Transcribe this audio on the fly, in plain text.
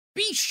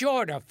Be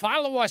sure to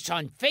follow us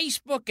on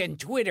Facebook and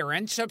Twitter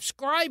and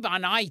subscribe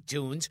on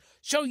iTunes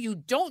so you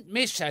don't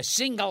miss a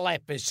single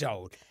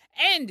episode.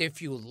 And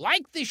if you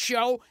like the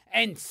show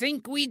and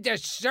think we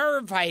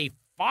deserve a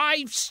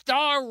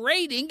 5-star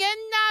rating, and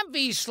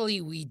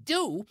obviously we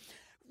do,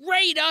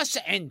 rate us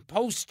and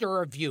post a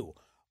review.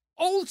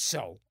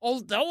 Also,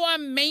 although our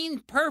main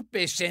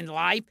purpose in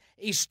life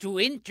is to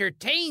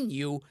entertain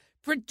you,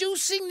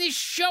 producing this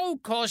show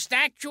costs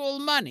actual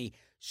money,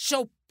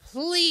 so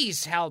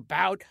please help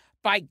out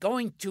by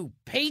going to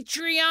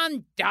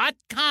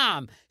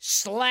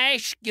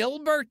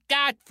patreon.com/Gilbert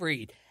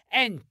Gottfried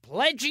and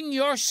pledging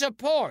your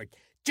support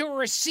to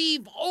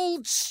receive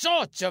all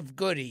sorts of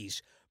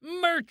goodies,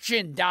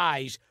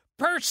 merchandise,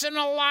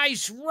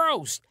 personalized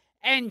roast,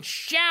 and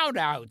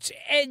shout-outs,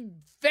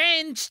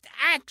 advanced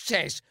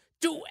access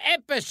to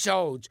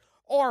episodes,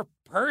 or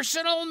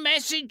personal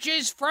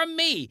messages from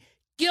me,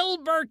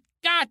 Gilbert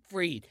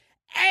Gottfried.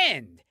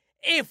 And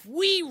if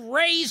we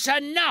raise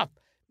enough,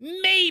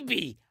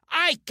 maybe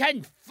I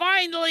can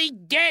finally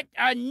get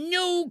a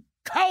new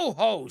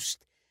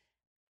co-host.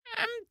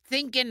 I'm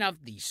thinking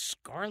of the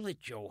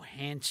Scarlett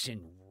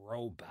Johansson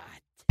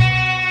robot.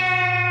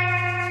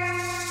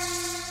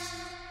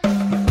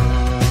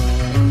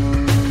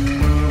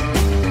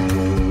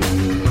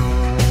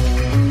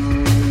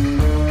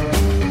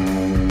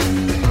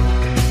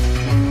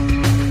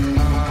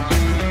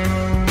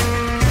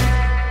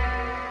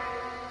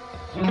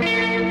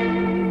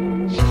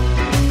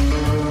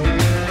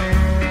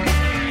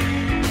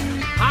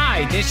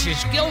 This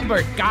is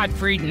Gilbert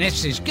Gottfried, and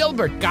this is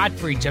Gilbert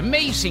Gottfried's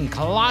Amazing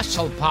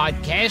Colossal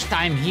Podcast.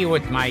 I'm here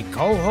with my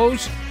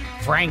co-host,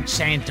 Frank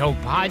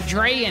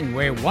Santopadre, and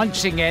we're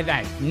once again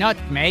at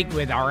Nutmeg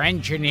with our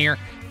engineer,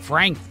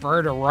 Frank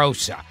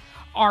Verderosa.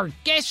 Our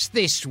guest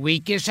this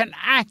week is an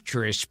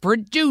actress,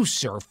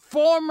 producer,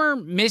 former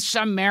Miss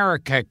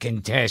America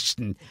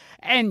contestant,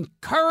 and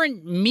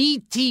current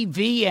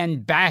MeTV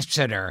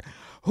ambassador,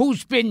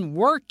 who's been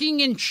working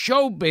in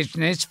show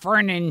business for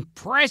an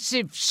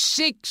impressive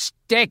 6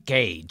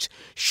 decades.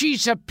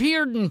 She's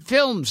appeared in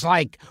films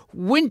like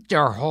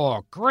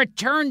Winterhawk,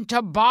 Return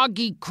to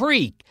Boggy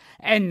Creek,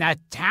 and The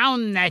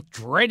Town That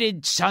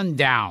Dreaded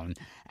Sundown,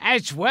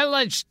 as well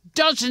as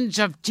dozens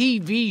of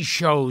TV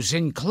shows,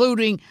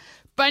 including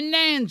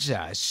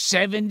Bonanza,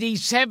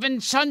 77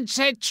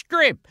 Sunset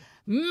Strip,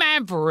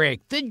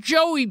 Maverick, The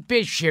Joey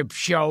Bishop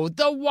Show,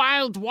 The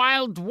Wild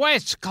Wild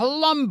West,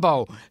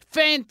 Columbo,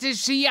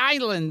 Fantasy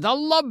Island, The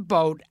Love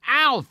Boat,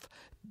 Alf,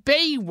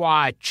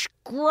 Baywatch,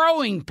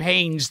 Growing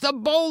Pains, The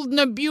Bold and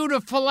the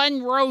Beautiful,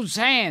 and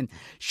Roseanne.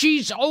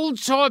 She's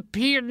also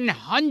appeared in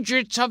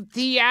hundreds of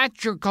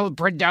theatrical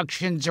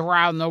productions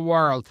around the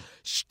world,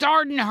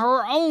 starting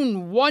her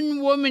own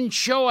one-woman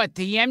show at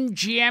the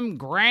MGM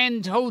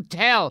Grand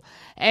Hotel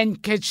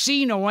and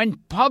Casino,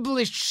 and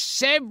published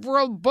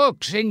several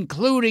books,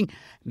 including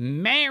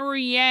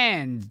Mary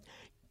Ann,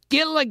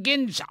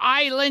 Gilligan's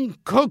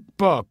Island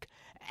Cookbook,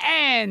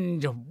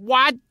 and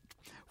What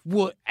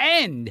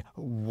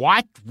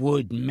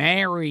Would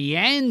Mary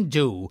Ann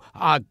Do?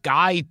 A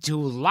Guide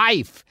to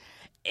Life.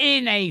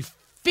 In a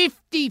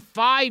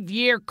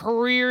 55-year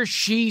career,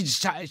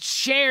 she's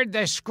shared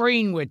the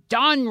screen with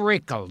Don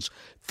Rickles,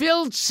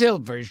 Phil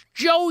Silvers,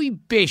 Joey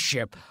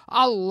Bishop,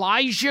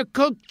 Elijah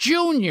Cook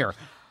Jr.,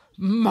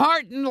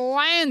 Martin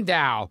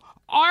Landau,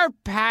 our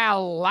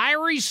pal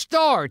Larry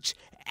Storch,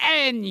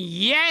 and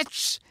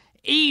yes,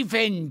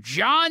 even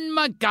John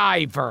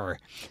MacGyver.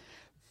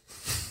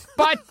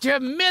 But to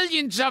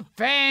millions of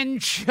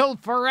fans, she'll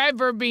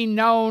forever be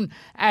known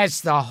as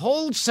the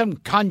wholesome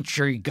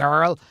country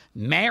girl,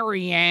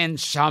 Mary Ann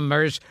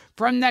Summers,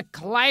 from the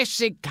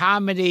classic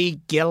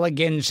comedy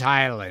Gilligan's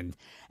Island.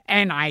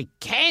 And I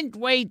can't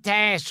wait to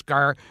ask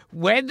her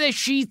whether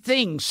she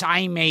thinks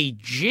I'm a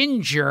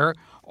Ginger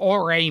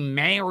or a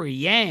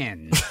Mary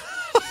Ann.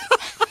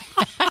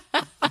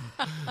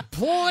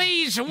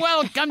 Please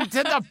welcome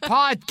to the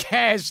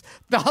podcast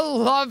the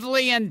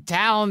lovely and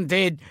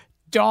talented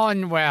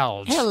Dawn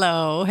Wells.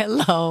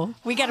 Hello.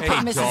 We got to put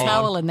Mrs. Dawn.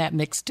 Howell in that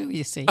mix, too,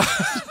 you see.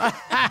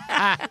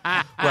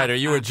 Right, are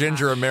you a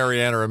Ginger, a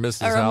Mary Ann, or a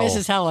Mrs. Or a Howell?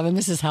 Mrs. Howell. I'm a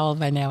Mrs. Howell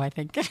by now, I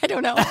think. I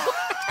don't know.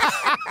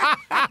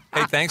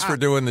 Hey, thanks for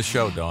doing the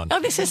show, Dawn. Oh,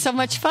 this is so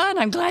much fun.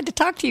 I'm glad to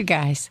talk to you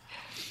guys.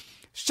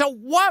 So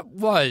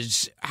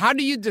how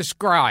do you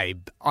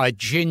describe a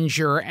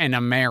Ginger and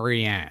a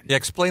Mary Ann? Yeah,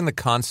 explain the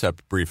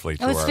concept briefly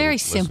to Oh, it's our very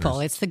listeners.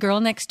 simple. It's the girl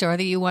next door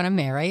that you want to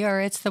marry,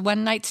 or it's the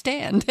one-night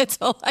stand. That's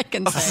all I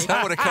can Is say.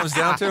 that what it comes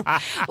down to?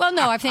 Well,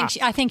 no, I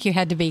think you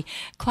had to be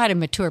quite a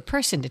mature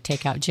person to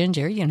take out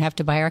Ginger. You have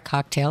to buy her a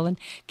cocktail and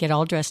get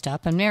all dressed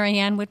up. And Mary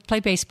Ann would play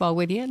baseball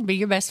with you and be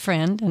your best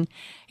friend. And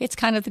it's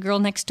kind of the girl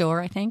next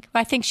door, I think.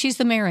 I think she's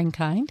the marrying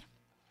kind.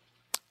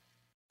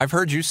 I've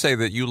heard you say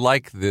that you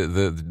like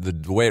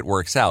the way it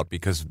works out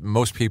because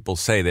most people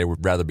say they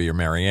would rather be your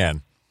Mary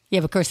Ann.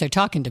 Yeah, but of course they're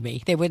talking to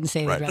me. They wouldn't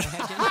say Right. they'd rather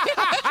have Ginger.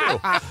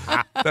 true.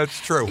 That's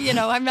true.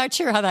 I'm not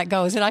sure how that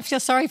goes, and I feel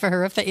sorry for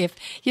her if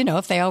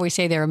they always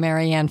say they're a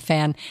Marianne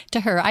fan.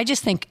 To her, I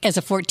just think as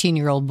a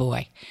 14-year-old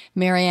boy,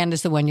 Marianne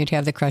is the one you'd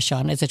have the crush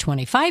on. As a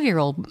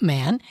 25-year-old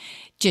man,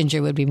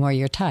 Ginger would be more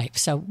your type.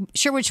 So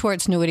Sherwood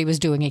Schwartz knew what he was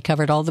doing. He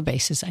covered all the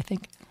bases, I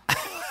think.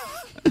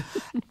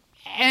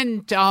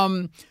 And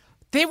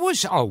there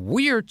was a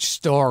weird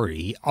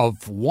story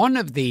of one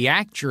of the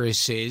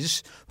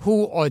actresses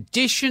who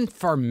auditioned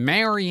for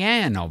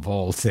Marianne, of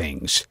all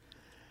things.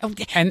 Oh,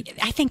 and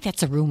I think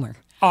that's a rumor.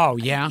 Oh,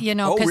 yeah?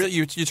 Really?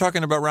 You're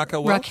talking about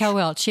Raquel Welch? Raquel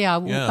Welch,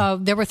 yeah.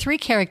 There were 3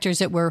 characters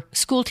that were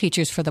school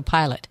teachers for the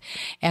pilot.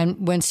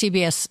 And when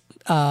CBS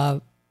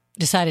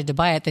decided to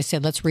buy it, they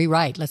said, let's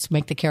rewrite. Let's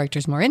make the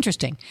characters more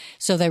interesting.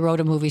 So they wrote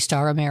a movie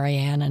star, a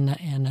Marianne and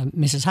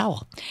Mrs.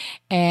 Howell.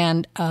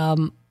 And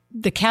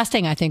the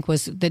casting, I think,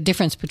 was the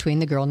difference between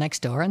the girl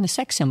next door and the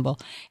sex symbol.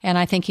 And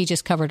I think he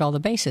just covered all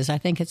the bases. I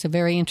think it's a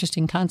very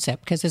interesting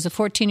concept because as a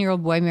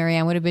 14-year-old boy,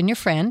 Marianne would have been your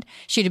friend.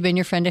 She'd have been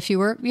your friend if you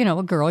were,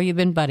 a girl. You'd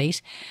been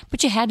buddies.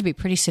 But you had to be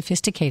pretty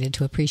sophisticated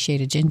to appreciate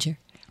a Ginger.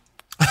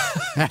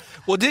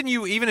 Well, didn't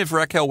you, even if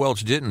Raquel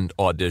Welch didn't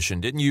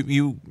audition, didn't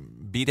you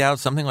beat out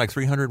something like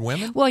 300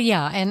 women? Well,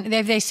 yeah, and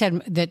they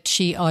said that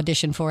she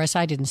auditioned for us.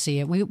 I didn't see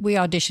it. We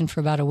auditioned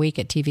for about a week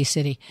at TV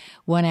City,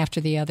 one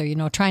after the other,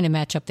 trying to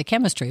match up the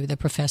chemistry with the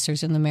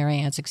professors and the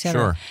Mariannes, et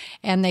cetera. Sure.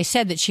 And they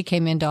said that she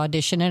came in to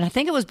audition, and I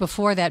think it was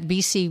before that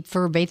BC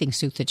fur bathing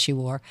suit that she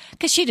wore,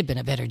 because she'd have been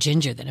a better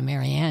Ginger than a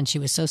Marianne. She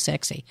was so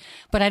sexy.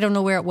 But I don't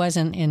know where it was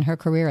in her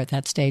career at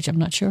that stage. I'm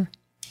not sure.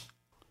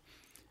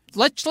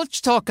 Let's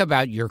talk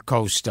about your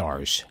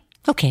co-stars.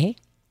 Okay.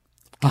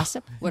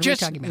 Gossip? What are we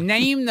Just talking about?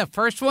 name the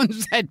first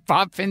ones that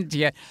pop into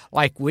you,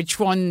 like which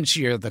ones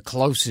you're the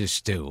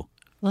closest to.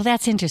 Well,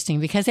 that's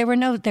interesting because there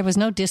was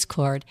no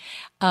discord.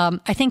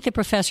 I think the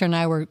professor and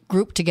I were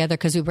grouped together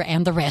because we were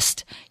and the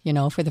rest,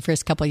 for the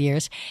first couple of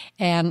years.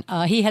 And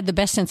he had the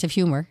best sense of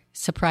humor,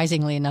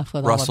 surprisingly enough,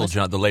 with all of us.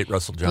 The late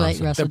Russell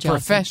Johnson.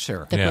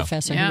 Professor. The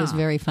professor. Yeah. He was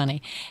very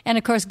funny. And,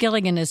 of course,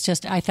 Gilligan is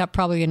just, I thought,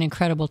 probably an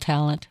incredible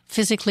talent.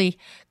 Physically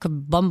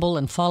could bumble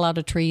and fall out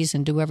of trees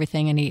and do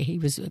everything. And he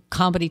was,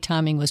 comedy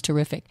timing was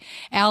terrific.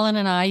 Alan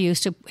and I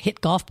used to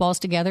hit golf balls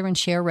together and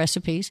share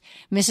recipes.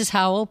 Mrs.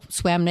 Howell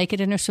swam naked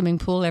in her swimming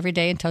pool every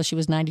day until she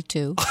was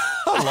 92.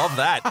 I love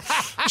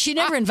that. She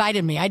never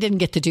invited me. I didn't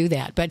get to do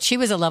that, but she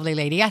was a lovely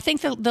lady. I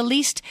think the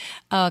least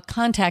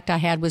contact I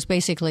had was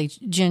basically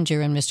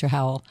Ginger and Mr.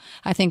 Howell.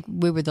 I think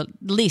we were the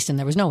least, and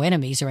there was no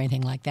enemies or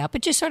anything like that,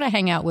 but just sort of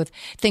hang out with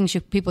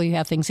people you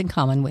have things in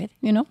common with,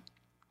 You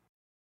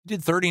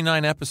did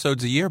 39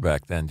 episodes a year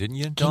back then, didn't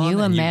you, Dawn? Can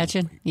you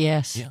imagine?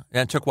 Yes. Yeah.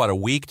 And it took, a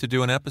week to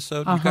do an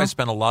episode? You guys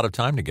spent a lot of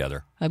time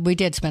together. We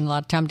did spend a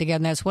lot of time together,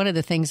 and that's one of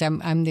the things.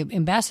 I'm the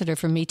ambassador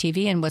for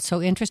MeTV, and what's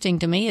so interesting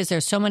to me is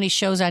there's so many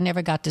shows I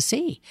never got to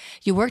see.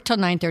 You work till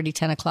 9:30,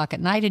 10 o'clock at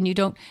night, and you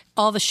don't,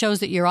 all the shows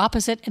that you're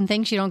opposite and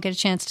things you don't get a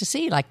chance to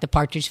see, like the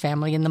Partridge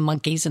Family and the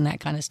Monkees and that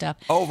kind of stuff.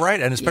 Oh,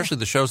 right, and especially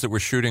the shows that were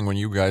shooting when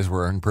you guys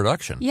were in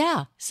production.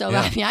 Yeah, so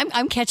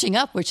I'm catching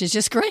up, which is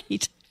just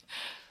great.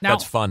 Now,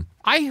 that's fun.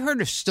 I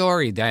heard a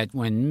story that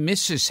when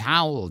Mrs.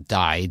 Howell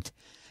died,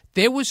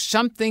 there was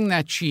something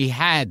that she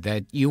had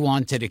that you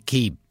wanted to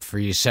keep for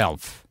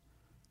yourself.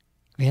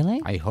 Really?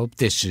 I hope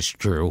this is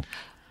true.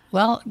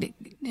 Well,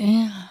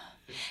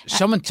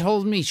 someone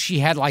told me she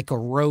had like a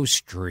rose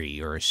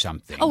tree or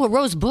something. Oh, a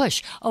rose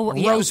bush. Oh,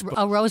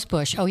 a rose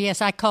bush. Oh, yes.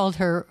 I called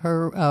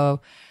her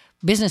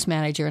business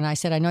manager, and I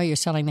said, I know you're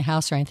selling the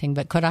house or anything,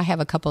 but could I have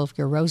a couple of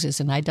your roses?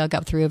 And I dug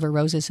up 3 of her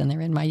roses, and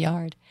they're in my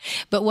yard.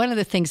 But one of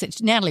the things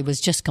that Natalie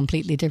was just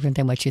completely different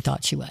than what you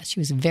thought she was. She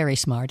was very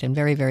smart and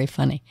very, very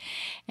funny.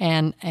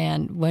 And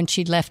when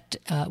she left,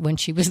 when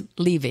she was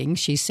leaving,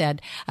 she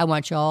said, I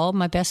want you all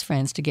my best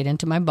friends to get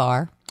into my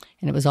bar.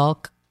 And it was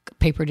all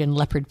papered in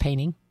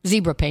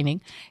zebra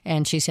painting.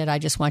 And she said, I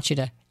just want you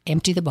to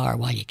empty the bar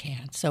while you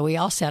can. So we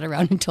all sat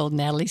around and told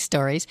Natalie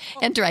stories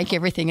and drank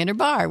everything in her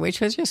bar,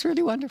 which was just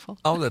really wonderful.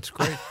 Oh, that's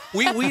great.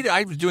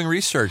 I was doing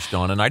research,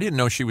 Dawn, and I didn't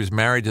know she was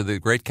married to the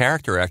great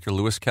character actor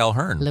Louis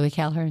Calhern. Louis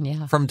Calhern,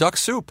 yeah. From Duck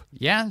Soup.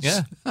 Yes.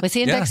 Yeah. Was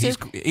he in Duck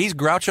Soup? He's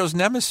Groucho's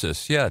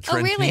nemesis. Yeah,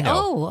 Trentino. Oh, really?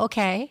 Oh,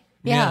 okay.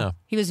 Yeah.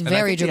 He was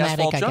very dramatic,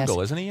 Asphalt I guess.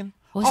 Jungle, isn't he?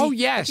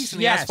 Yes. He's in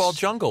the Asphalt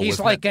Jungle. He's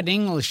like an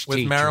English teacher.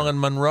 With Marilyn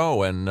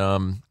Monroe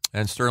and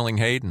Sterling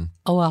Hayden.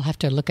 Oh, I'll have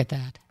to look at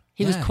that.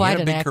 He was quite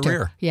an actor.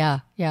 Career.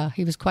 Yeah.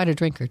 He was quite a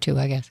drinker, too,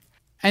 I guess.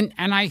 And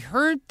I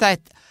heard that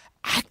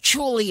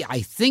actually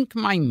I think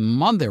my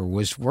mother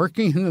was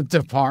working in the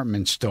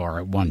department store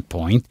at one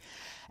point.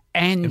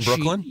 And in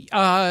Brooklyn?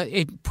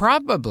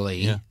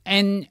 Probably. Yeah.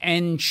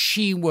 And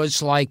she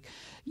was like,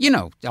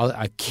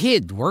 a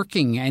kid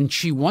working, and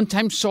she one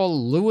time saw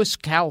Louis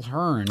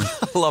Calhern.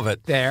 I love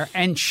it. There,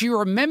 and she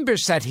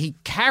remembers that he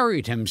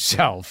carried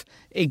himself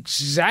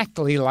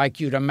exactly like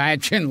you'd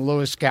imagine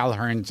Louis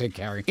Calhern to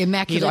carry.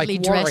 Immaculately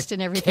dressed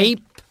and everything.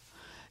 Cape,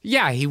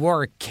 Yeah, he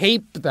wore a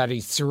cape that he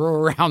threw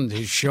around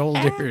his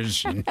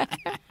shoulders.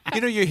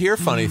 You hear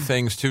funny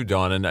things too,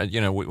 Dawn, and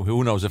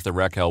who knows if the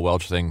Raquel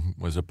Welch thing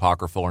was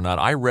apocryphal or not.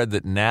 I read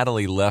that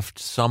Natalie left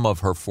some of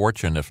her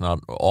fortune, if not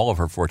all of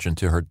her fortune,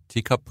 to her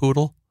teacup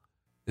poodle.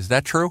 Is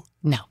that true?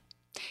 No.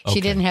 Okay.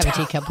 She didn't have a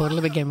teacup poodle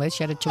to begin with.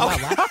 She had a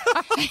chihuahua.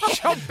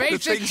 So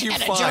basically,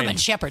 and a German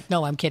shepherd.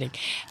 No, I'm kidding.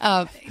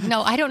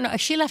 No, I don't know.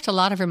 She left a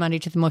lot of her money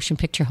to the motion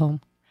picture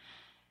home.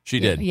 She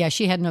did. Yeah,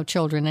 she had no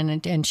children,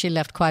 and she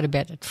left quite a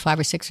bit, $5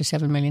 or $6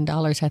 or $7 million,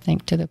 I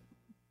think, to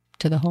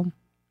the home.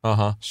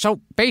 Uh-huh.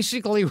 So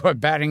basically, we're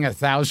batting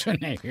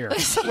 1,000 a year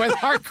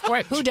with our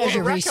question. Who does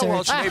your Raquel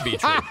research? Welch may be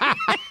true.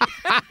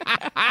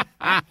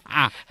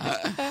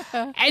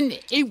 And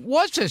it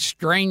was a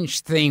strange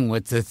thing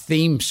with the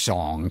theme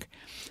song.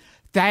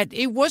 That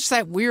it was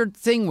that weird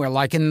thing where,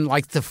 in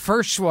the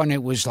first one,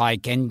 it was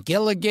and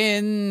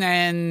Gilligan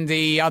and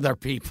the other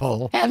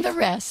people. And the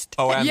rest.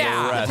 Oh, and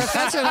Yeah. the rest.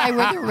 Professor and I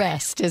were the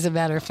rest, as a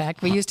matter of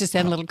fact. We used to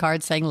send little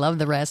cards saying, love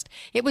the rest.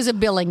 It was a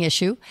billing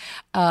issue.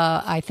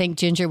 I think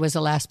Ginger was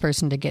the last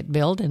person to get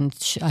billed, and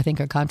I think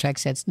her contract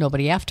said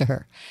nobody after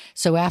her.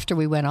 So after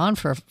we went on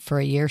for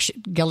a year,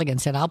 Gilligan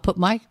said, I'll put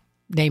my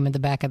name in the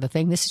back of the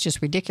thing. This is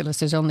just ridiculous.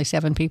 There's only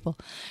 7 people.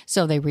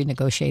 So they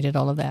renegotiated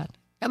all of that.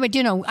 I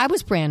mean, I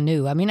was brand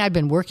new. I mean, I'd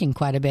been working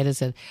quite a bit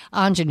as an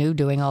ingenue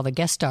doing all the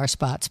guest star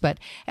spots, but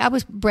I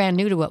was brand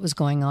new to what was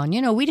going on.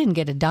 We didn't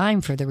get a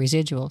dime for the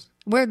residuals.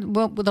 We're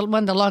one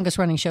of the longest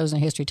running shows in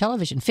history of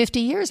television,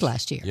 50 years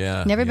last year.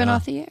 Yeah. Never been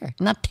off the air.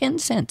 Not 10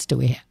 cents do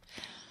we have.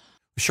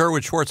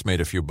 Sherwood Schwartz made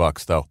a few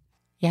bucks, though.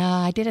 Yeah,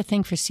 I did a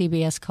thing for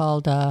CBS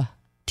called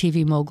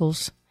TV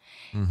Moguls.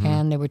 Mm-hmm.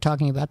 And they were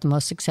talking about the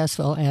most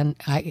successful, and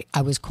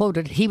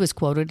he was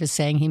quoted as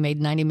saying he made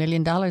 $90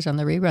 million on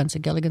the reruns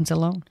of Gilligan's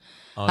alone.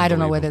 I don't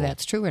know whether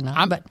that's true or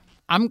not, but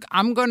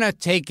I'm going to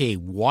take a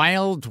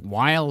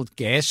wild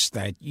guess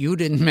that you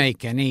didn't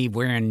make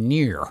anywhere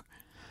near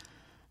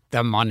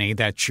the money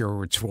that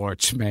Sherwood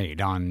Schwartz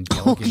made on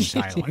Gilligan's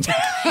Island.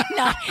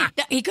 no,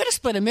 he could have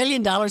split $1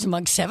 million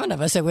among 7 of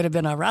us. It would have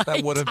been all right.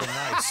 That would have been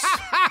nice.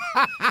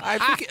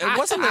 I think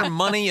wasn't there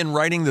money in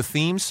writing the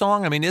theme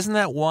song? I mean, isn't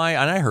that why?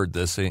 And I heard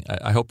this.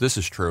 I hope this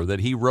is true.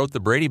 That he wrote the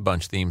Brady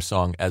Bunch theme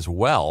song as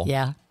well.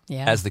 Yeah.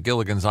 As the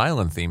Gilligan's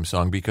Island theme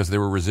song because there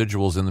were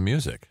residuals in the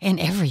music. And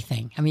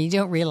everything. I mean, you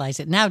don't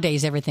realize it.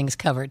 Nowadays, everything's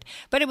covered.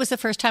 But it was the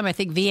first time I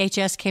think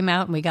VHS came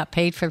out and we got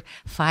paid for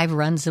 5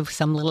 runs of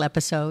some little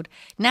episode.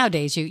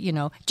 Nowadays,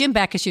 Jim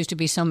Backus used to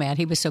be so mad.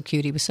 He was so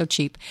cute. He was so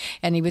cheap.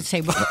 And he would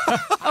say,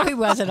 oh, he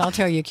wasn't. I'll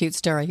tell you a cute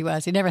story. He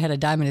was. He never had a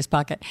dime in his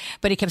pocket.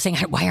 But he kept saying,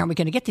 why aren't we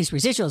going to get these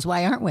residuals?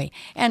 Why aren't we?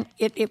 And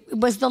it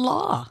was the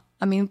law.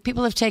 I mean,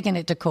 people have taken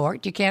it to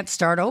court. You can't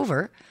start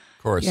over.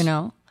 Of course.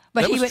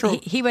 But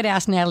he would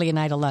ask Natalie and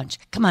I to lunch.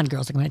 Come on,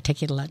 girls, I'm going to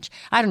take you to lunch.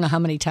 I don't know how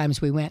many times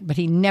we went, but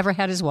he never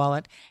had his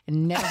wallet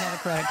and never had a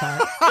credit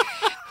card.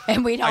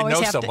 And we'd always I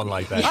know have someone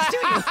like that. Yes, do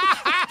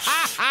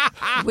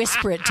you?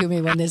 Whisper it to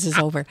me when this is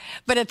over.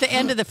 But at the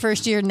end of the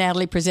first year,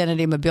 Natalie presented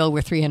him a bill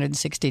worth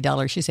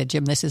 $360. She said,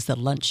 Jim, this is the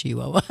lunch you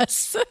owe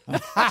us.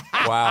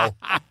 Wow.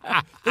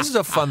 This is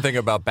a fun thing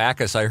about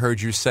Backus. I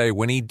heard you say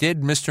when he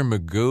did Mr.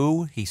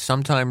 Magoo, he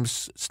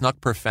sometimes snuck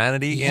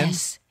profanity in.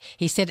 Yes.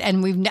 He said,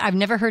 and I've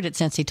never heard it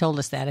since he told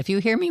us that. If you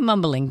hear me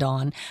mumbling,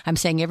 Dawn, I'm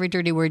saying every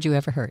dirty word you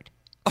ever heard.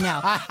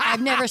 Now,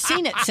 I've never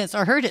seen it since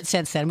or heard it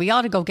since then. We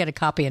ought to go get a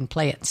copy and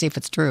play it and see if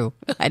it's true.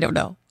 I don't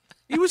know.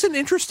 He was an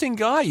interesting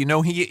guy.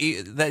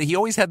 He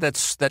always had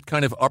that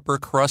kind of upper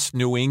crust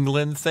New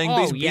England thing.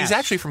 Oh, He's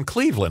actually from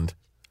Cleveland.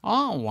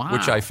 Oh, wow.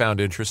 Which I found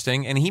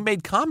interesting. And he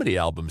made comedy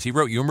albums. He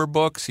wrote humor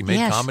books. He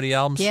made comedy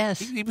albums. Yes.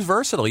 He was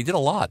versatile. He did a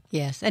lot.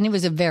 Yes. And he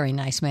was a very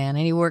nice man,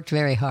 and he worked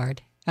very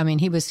hard. I mean,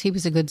 he was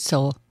a good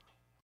soul.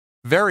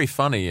 Very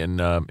funny in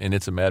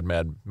It's a Mad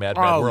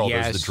World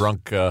yes. as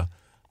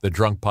the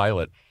drunk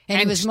pilot. And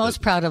he was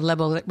most proud of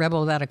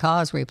Rebel Without a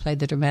Cause, where he played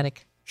the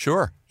dramatic.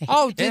 Sure.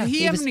 Oh, did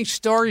he have any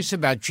stories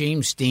about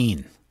James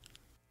Dean?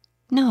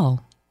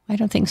 No, I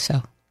don't think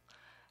so.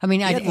 I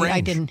mean, I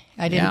range.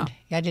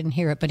 didn't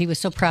hear it, but he was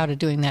so proud of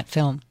doing that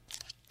film.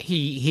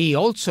 He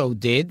also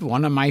did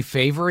one of my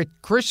favorite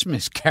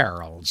Christmas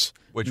carols.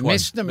 Which one?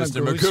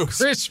 Mr. Magoo's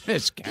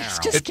Christmas Carol.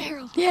 Christmas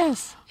Carol,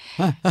 yes.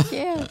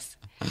 Yes.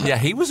 Yeah,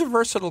 he was a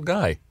versatile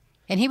guy.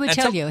 And he would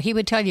tell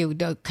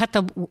you,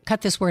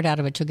 cut this word out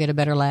of it, you'll get a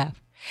better laugh.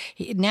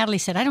 Natalie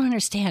said, I don't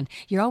understand.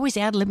 You're always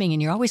ad-libbing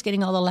and you're always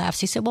getting all the laughs.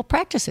 He said, well,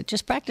 practice it.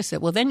 Just practice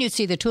it. Well, then you'd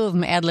see the two of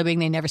them ad-libbing.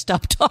 They never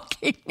stop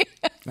talking.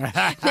 They'd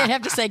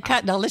have to say,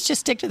 cut. No, let's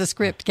just stick to the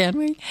script, can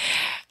we?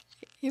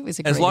 It was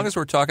as long as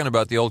we're talking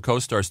about the old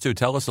co-stars, too,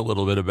 tell us a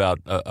little bit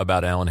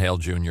about Alan Hale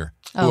Jr.,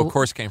 who, of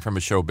course, came from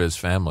a showbiz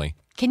family.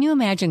 Can you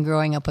imagine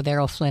growing up with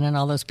Errol Flynn and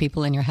all those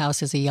people in your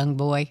house as a young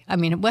boy? I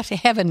mean, what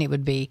heaven it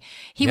would be.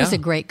 He was a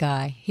great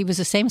guy. He was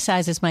the same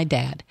size as my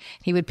dad.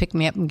 He would pick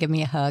me up and give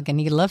me a hug, and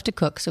he loved to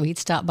cook, so he'd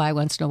stop by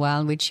once in a while,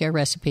 and we'd share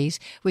recipes.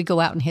 We'd go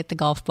out and hit the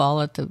golf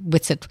ball at the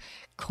Witsit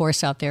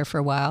course out there for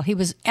a while. He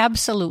was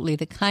absolutely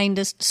the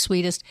kindest,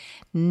 sweetest,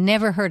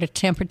 never heard a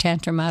temper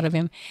tantrum out of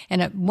him.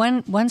 And at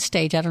one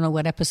stage, I don't know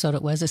what episode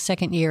it was, the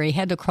second year, he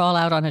had to crawl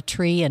out on a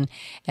tree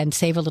and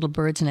save a little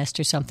bird's nest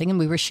or something. And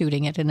we were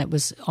shooting it, and it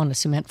was on a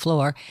cement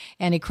floor.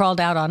 And he crawled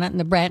out on it, and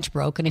the branch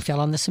broke, and he fell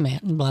on the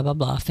cement, and blah, blah,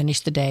 blah.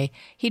 Finished the day.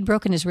 He'd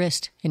broken his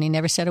wrist, and he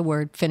never said a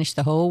word. Finished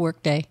the whole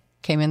work day.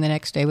 Came in the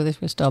next day with his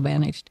wrist all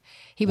bandaged.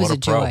 He was What a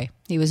joy. pro.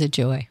 He was a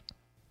joy.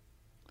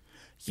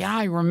 Yeah,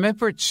 I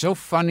remember it's so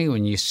funny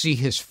when you see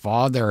his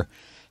father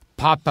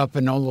pop up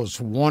in all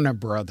those Warner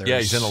Brothers. Yeah,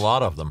 he's in a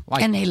lot of them.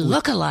 And they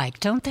look alike,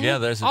 don't they? Yeah,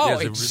 there's a, Oh,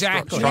 there's a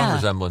exactly. strong Yeah.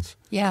 resemblance.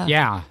 Yeah.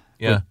 Yeah.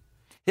 Yeah.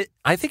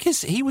 I think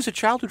he was a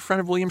childhood friend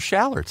of William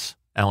Shallard's,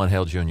 Alan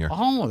Hale Jr.,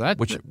 Oh, that.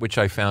 which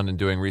I found in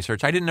doing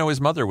research. I didn't know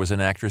his mother was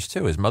an actress,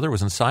 too. His mother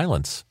was in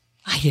Silence.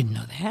 I didn't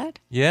know that.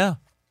 Yeah.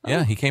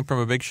 Yeah, he came from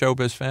a big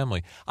showbiz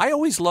family. I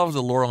always loved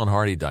the Laurel and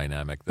Hardy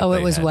dynamic. That Oh, it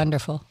they was had.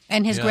 wonderful.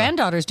 And his Yeah.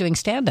 granddaughter's doing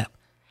stand-up.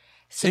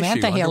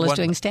 Samantha Under Hale is what-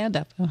 doing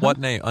stand-up. What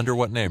name? Under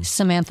what name?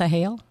 Samantha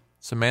Hale.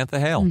 Samantha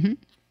Hale.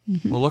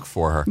 Mm-hmm. We'll look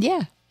for her.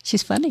 Yeah,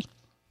 she's funny.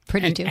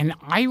 Pretty, too. And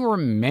I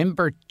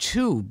remember,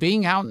 too,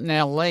 being out in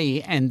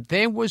L.A., and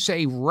there was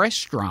a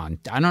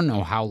restaurant, I don't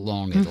know how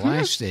long it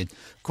lasted,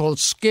 called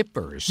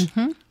Skipper's.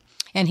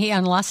 And he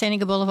on Los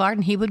Angeles Boulevard,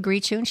 and he would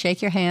greet you and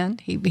shake your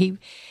hand. He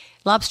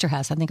Lobster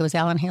House, I think it was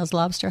Alan Hale's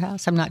Lobster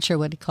House. I'm not sure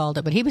what he called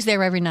it, but he was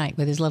there every night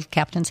with his little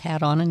captain's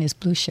hat on and his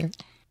blue shirt.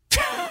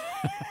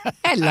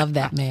 I love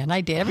that man. I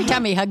did. Every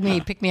time he hugged me,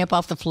 he picked me up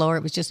off the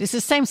floor. It's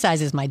the same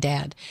size as my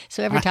dad.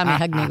 So every time he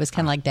hugged me, it was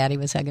kind of like Daddy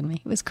was hugging me.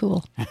 It was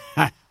cool.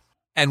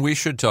 And we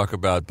should talk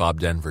about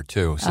Bob Denver,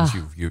 too, since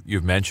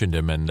you've mentioned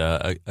him. And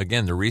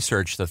again,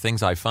 the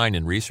things I find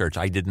in research,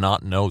 I did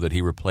not know that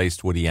he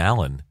replaced Woody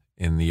Allen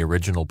in the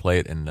original Play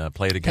It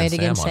Against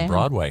Sam on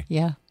Broadway.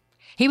 Yeah.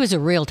 He was a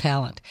real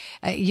talent.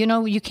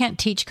 You can't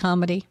teach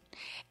comedy,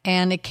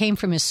 and it came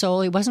from his soul.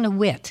 He wasn't a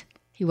wit.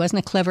 He wasn't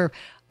a clever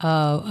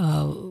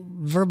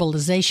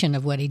verbalization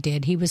of what he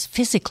did. He was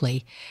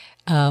physically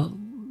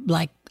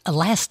like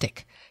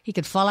elastic. He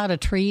could fall out of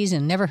trees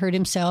and never hurt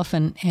himself,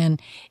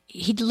 and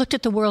he looked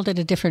at the world at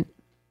a different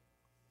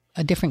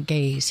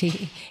gaze.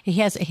 He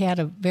had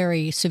a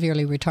very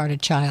severely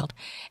retarded child,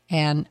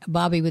 and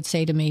Bobby would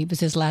say to me, it was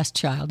his last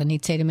child, and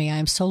he'd say to me, "I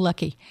am so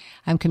lucky.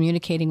 I'm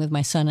communicating with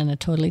my son in a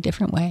totally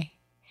different way."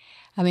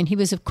 I mean, he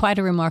was quite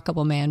a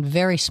remarkable man,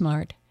 very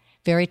smart,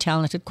 very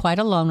talented, quite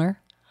a loner,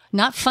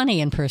 not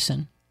funny in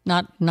person,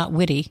 not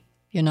witty,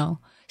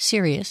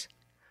 serious,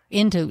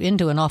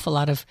 into an awful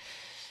lot of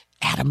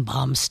atom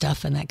bomb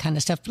stuff and that kind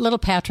of stuff. Little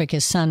Patrick,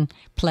 his son,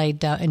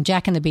 played in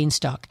Jack and the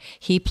Beanstalk.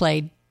 He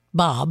played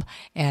Bob,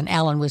 and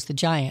Alan was the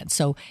giant.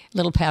 So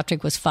little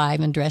Patrick was 5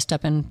 and dressed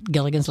up in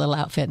Gilligan's little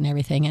outfit and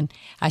everything. And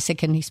I said,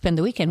 "Can he spend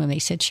the weekend with me?" He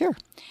said, "Sure."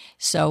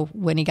 So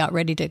when he got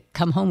ready to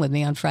come home with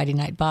me on Friday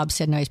night, Bob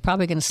said, "No, he's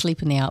probably going to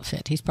sleep in the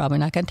outfit. He's probably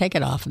not going to take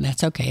it off, and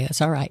that's okay.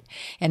 That's all right."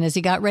 And as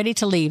he got ready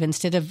to leave,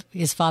 instead of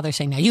his father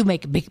saying, "Now you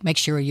make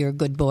sure you're a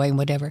good boy and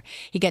whatever,"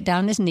 he got down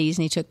on his knees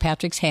and he took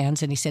Patrick's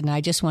hands and he said, "Now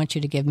I just want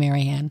you to give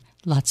Marianne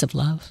lots of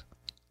love."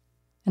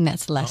 And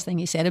that's the last thing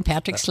he said. And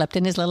Patrick slept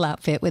in his little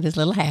outfit with his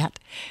little hat.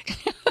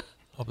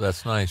 Oh,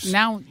 that's nice.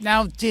 Now,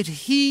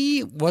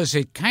 was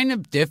it kind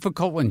of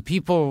difficult when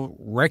people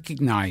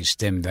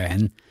recognized him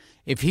then,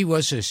 if he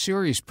was a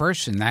serious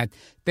person, that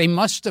they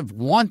must have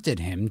wanted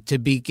him to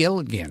be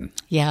Gilligan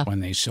when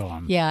they saw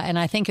him? Yeah, and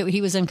I think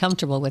he was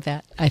uncomfortable with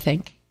that, I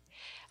think.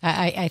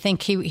 I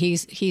think he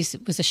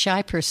was a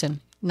shy person,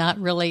 not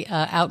really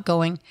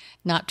outgoing,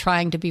 not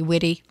trying to be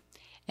witty.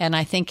 And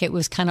I think it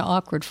was kind of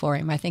awkward for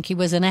him. I think he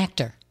was an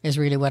actor, is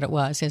really what it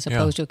was, as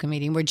opposed to a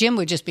comedian, where Jim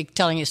would just be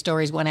telling you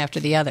stories one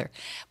after the other.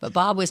 But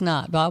Bob was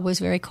not. Bob was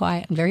very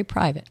quiet and very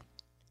private.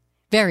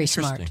 Very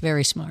smart,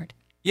 very smart.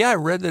 Yeah, I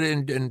read that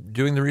in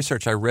doing the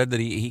research, I read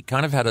that he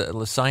kind of had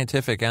a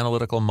scientific,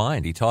 analytical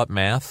mind. He taught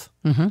math,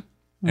 and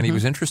he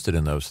was interested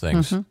in those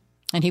things.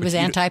 And he was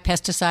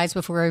anti-pesticides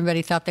before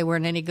everybody thought they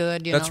weren't any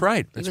good. That's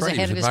right. That's right.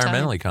 He was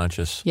environmentally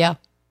conscious. Yeah,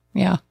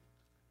 yeah.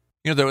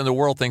 The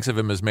world thinks of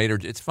him as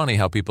Maynard. It's funny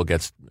how people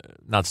get,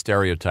 not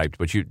stereotyped,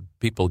 but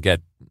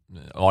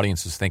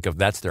audiences think of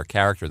that's their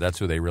character. That's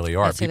who they really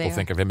are. People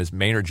think of him as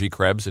Maynard G.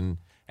 Krebs and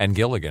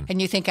Gilligan. And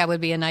you think I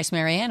would be a nice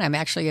Marianne. I'm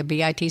actually a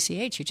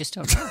BITCH. You just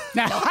don't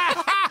know.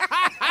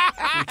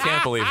 You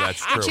can't believe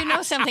that's true. But you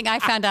know something? I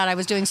found out, I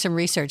was doing some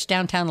research.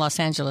 Downtown Los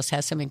Angeles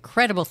has some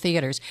incredible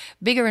theaters,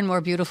 bigger and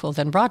more beautiful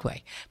than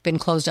Broadway. Been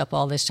closed up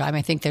all this time.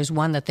 I think there's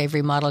one that they've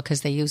remodeled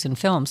because they use in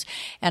films.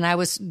 And I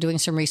was doing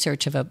some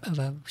research of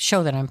a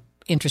show that I'm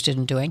interested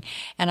in doing.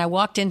 And I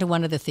walked into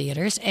one of the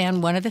theaters,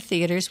 and one of the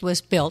theaters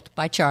was built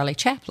by Charlie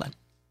Chaplin.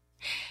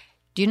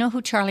 Do you know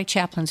who Charlie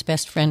Chaplin's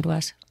best friend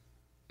was?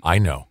 I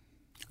know.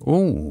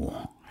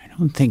 Oh, I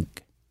don't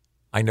think.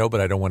 I know, but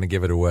I don't want to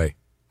give it away.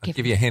 I'll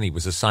give you a hint. He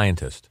was a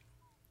scientist.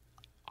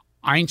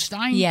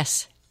 Einstein?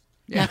 Yes.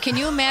 Now, can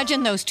you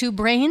imagine those two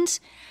brains?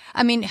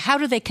 I mean, how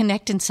do they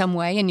connect in some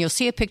way? And you'll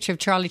see a picture of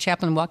Charlie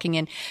Chaplin walking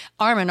in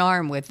arm in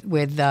arm with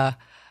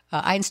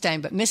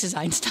Einstein, but Mrs.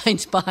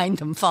 Einstein's behind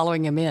them,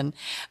 following him in.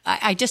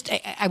 I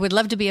would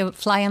love to be a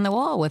fly on the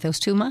wall with those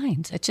two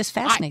minds. It just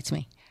fascinates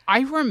me.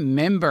 I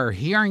remember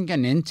hearing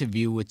an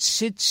interview with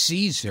Sid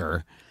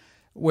Caesar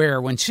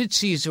where when Sid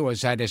Caesar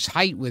was at his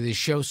height with his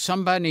show,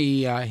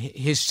 somebody,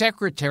 his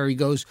secretary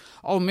goes,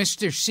 "Oh,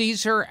 Mr.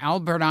 Caesar,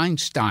 Albert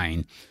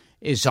Einstein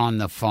is on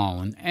the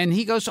phone." And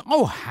he goes,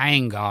 "Oh,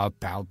 hang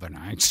up, Albert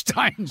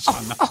Einstein's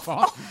on the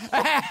phone."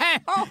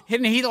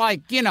 And he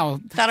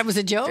thought it was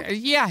a joke?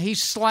 Yeah, he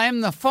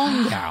slammed the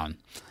phone down.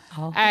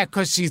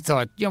 Because he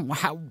thought,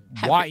 why,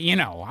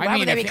 why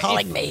would they be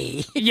calling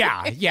me?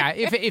 Yeah.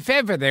 If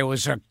ever there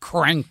was a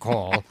crank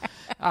call,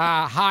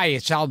 hi,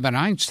 it's Albert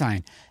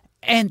Einstein.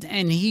 And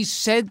he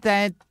said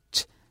that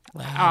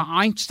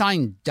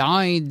Einstein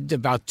died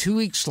about 2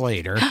 weeks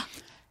later,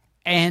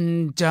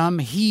 and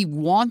he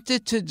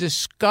wanted to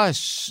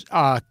discuss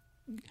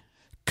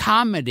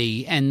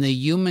comedy and the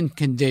human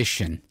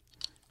condition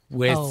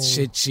with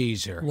Sid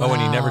Caesar. Wow. Oh,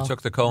 and he never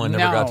took the call and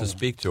never got to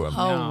speak to him.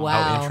 Oh,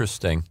 wow. How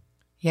interesting.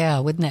 Yeah,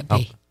 wouldn't that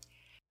be?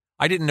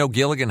 I didn't know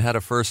Gilligan had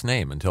a first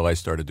name until I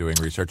started doing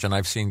research, and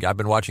I've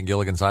been watching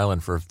Gilligan's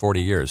Island for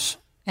 40 years.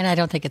 And I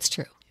don't think it's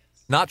true.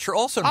 Not true.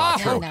 Also not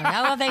true. No.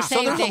 Well, they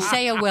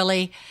say a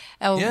Willie.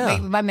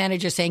 My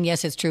manager's saying,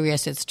 yes, it's true.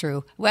 Yes, it's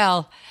true.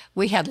 Well,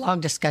 we had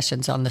long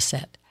discussions on the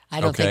set. I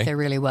don't think there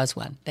really was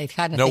one. They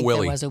kind of think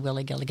Willie. There was a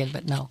Willie Gilligan,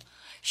 but no.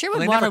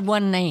 Sherwood wanted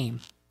one name,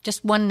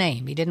 just one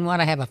name. He didn't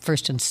want to have a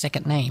first and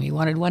second name. He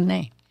wanted one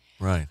name.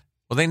 Right.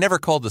 Well, they never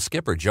called the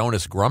skipper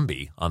Jonas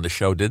Grumby on the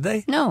show, did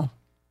they? No.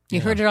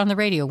 You heard it on the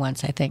radio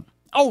once, I think.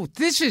 Oh,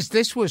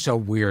 this was a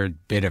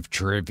weird bit of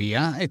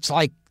trivia. It's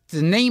like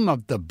the name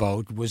of the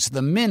boat was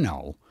the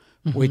Minnow,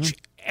 which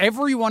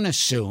everyone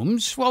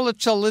assumes, well,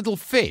 it's a little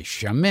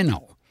fish, a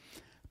minnow.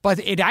 But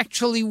it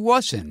actually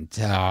wasn't,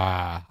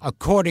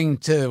 according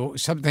to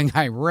something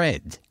I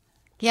read.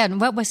 Yeah,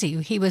 and what was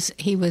he? He was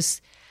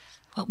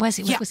what was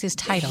he? What was his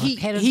title?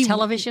 Head of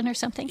television or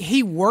something?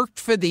 He worked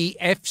for the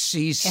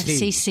FCC.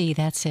 FCC,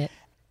 that's it.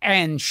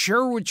 And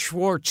Sherwood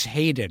Schwartz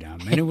hated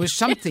him, and it was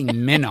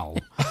something Minnow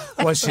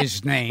was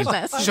his name.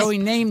 So he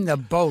named the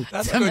boat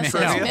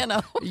the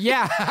Minnow.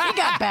 Yeah. He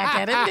got back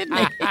at it, didn't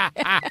he?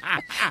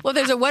 Well,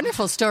 there's a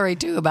wonderful story,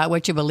 too, about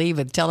what you believe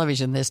in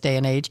television this day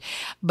and age.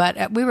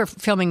 But we were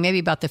filming maybe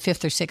about the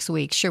 5th or 6th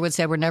week. Sherwood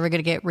said, we're never going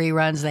to get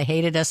reruns. They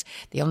hated us.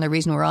 The only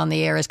reason we're on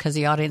the air is because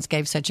the audience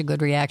gave such a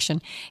good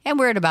reaction. And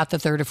we're at about the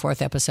 3rd or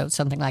 4th episode,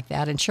 something like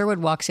that. And Sherwood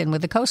walks in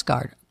with the Coast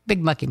Guard. Big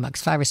mucky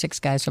mucks, 5 or 6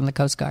 guys from the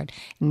Coast Guard.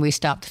 And we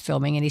stopped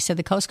filming, and he said,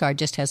 the Coast Guard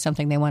just has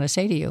something they want to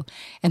say to you.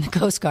 And the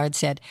Coast Guard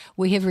said,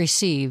 we have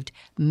received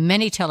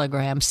many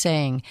telegrams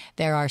saying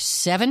there are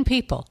 7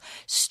 people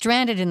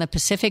stranded in the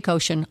Pacific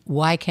Ocean.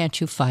 Why can't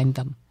you find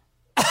them?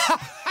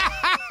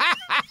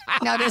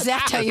 Now, does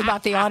that tell you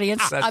about the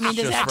audience?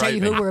 Does that tell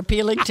you who we're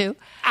appealing to?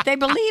 They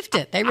believed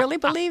it. They really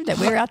believed it.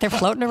 We were out there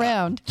floating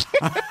around.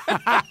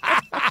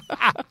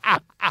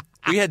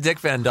 We had Dick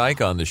Van Dyke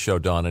on the show,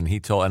 Dawn, and he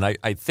told, and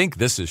I think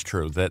this is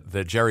true,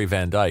 that Jerry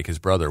Van Dyke, his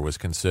brother, was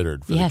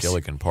considered for the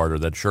Gilligan part, or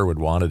that Sherwood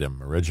wanted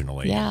him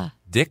originally. Yeah.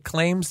 Dick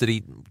claims that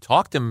he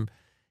talked him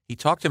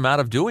out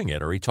of doing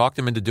it, or he talked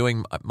him into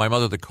doing My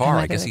Mother the Car.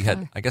 I guess he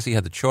had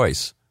the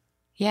choice.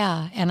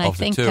 Yeah, and I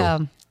think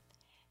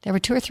there were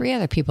 2 or 3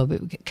 other people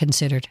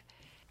considered.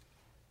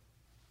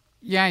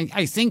 Yeah,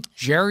 I think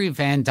Jerry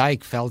Van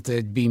Dyke felt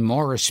there'd be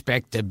more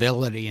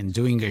respectability in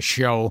doing a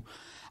show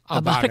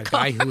about a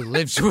guy who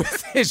lives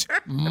with his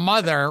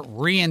mother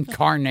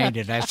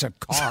reincarnated as a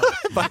car.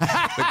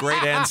 The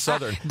great Ann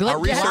Southern. Our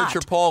researcher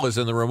Paul is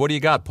in the room. What do you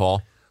got,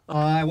 Paul?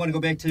 I want to go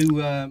back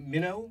to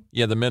Minnow.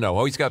 Yeah, the Minnow.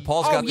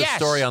 Paul's got the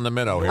story on the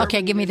Minnow here.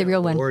 Okay, give me the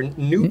real one. Or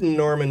Newton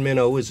Norman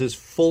Minnow is his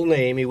full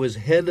name. He was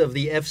head of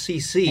the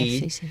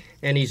FCC.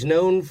 And he's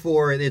known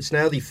for, it's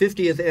now the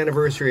 50th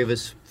anniversary of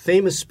his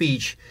famous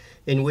speech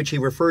in which he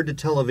referred to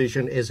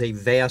television as a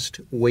vast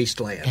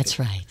wasteland. That's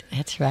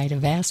right, a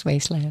vast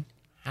wasteland.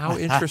 How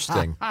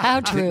interesting. How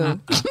true.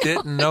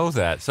 Didn't know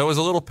that. So it was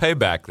a little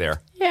payback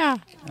there. Yeah.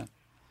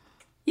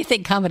 You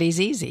think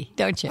comedy's easy,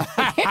 don't you?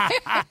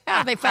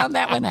 They found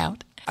that one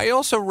out. I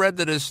also read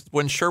that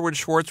when Sherwood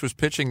Schwartz was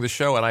pitching the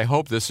show, and I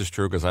hope this is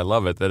true because I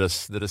love it, that a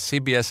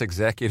CBS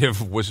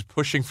executive was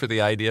pushing for the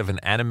idea of an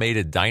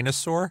animated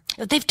dinosaur.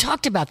 They've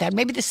talked about that.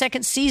 Maybe the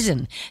 2nd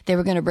season they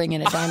were going to bring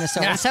in a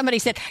dinosaur. And somebody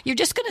said, you're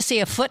just going to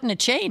see a foot in a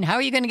chain. How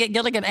are you going to get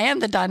Gilligan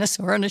and the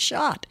dinosaur in a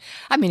shot?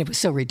 I mean, it was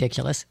so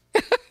ridiculous.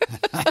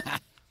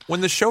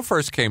 When the show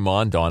first came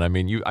on, Dawn,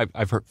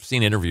 I've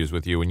seen interviews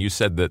with you, and you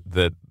said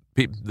that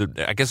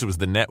I guess it was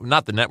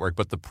not the network,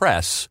 but the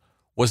press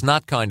was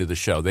not kind to the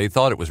show. They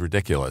thought it was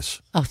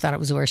ridiculous. Oh, thought it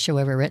was the worst show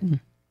ever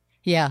written.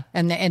 Yeah,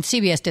 and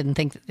CBS didn't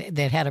think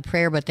they'd had a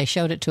prayer, but they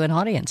showed it to an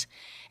audience.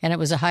 And it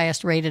was the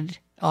highest rated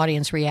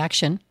audience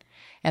reaction.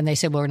 And they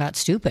said, well, we're not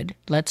stupid.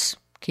 Let's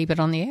keep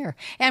it on the air.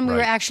 And we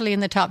were actually in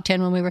the top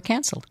 10 when we were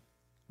canceled,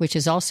 which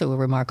is also a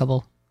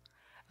remarkable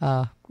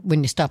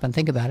when you stop and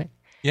think about it.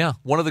 Yeah,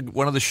 one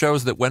of the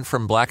shows that went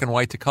from black and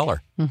white to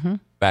color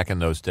back in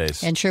those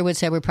days. And Sherwood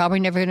said, we're probably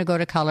never going to go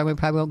to color. We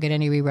probably won't get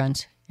any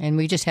reruns. And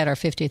we just had our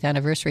 50th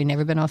anniversary,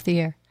 never been off the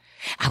air.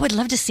 I would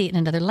love to see it in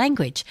another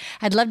language.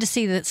 I'd love to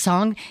see that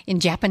song in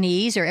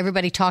Japanese or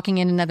everybody talking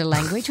in another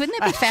language. Wouldn't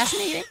that be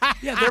fascinating?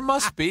 Yeah, there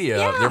must be.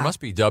 There must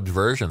be dubbed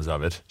versions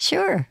of it.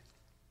 Sure.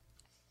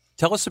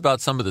 Tell us about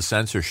some of the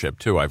censorship,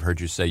 too. I've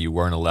heard you say you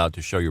weren't allowed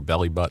to show your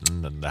belly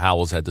button, and the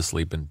Howells had to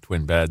sleep in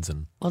twin beds.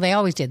 Well, they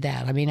always did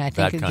that. I mean, I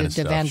think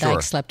the Van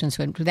Dyke slept in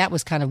twin. That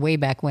was kind of way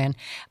back when.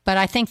 But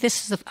I think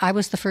I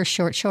was the first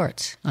short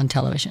shorts on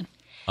television.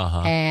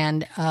 Uh-huh.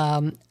 And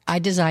I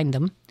designed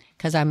them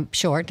because I'm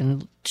short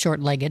and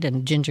short-legged,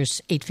 and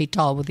Ginger's 8 feet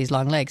tall with these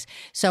long legs.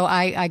 So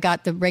I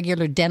got the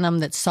regular denim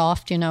that's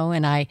soft, and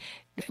I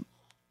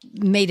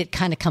made it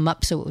kind of come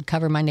up so it would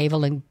cover my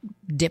navel and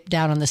dip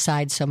down on the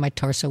side so my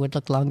torso would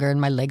look longer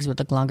and my legs would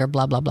look longer,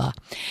 blah, blah, blah.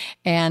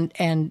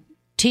 And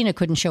Tina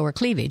couldn't show her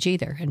cleavage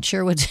either. And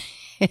Sherwood's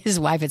his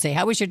wife would say,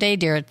 "How was your day,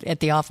 dear, at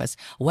the office?"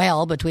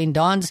 Well, between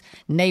Dawn's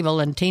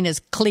navel and Tina's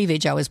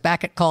cleavage, I was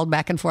called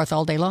back and forth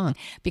all day long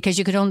because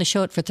you could only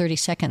show it for 30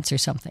 seconds or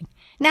something.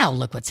 Now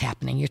look what's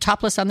happening. You're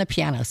topless on the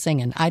piano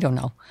singing. I don't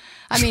know.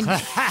 I mean,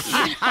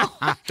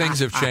 things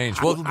have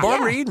changed. Well,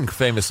 Barbara Eden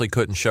famously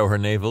couldn't show her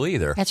navel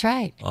either. That's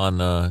right.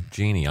 On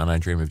Jeannie, on I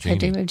Dream of Jeannie. I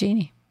Dream of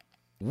Jeannie.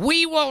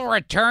 We will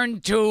return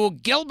to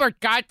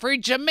Gilbert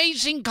Gottfried's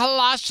Amazing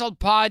Colossal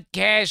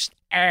podcast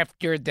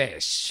after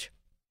this.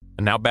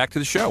 And now back to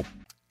the show.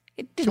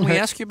 Can we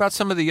ask you about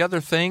some of the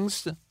other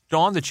things,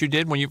 Dawn, that you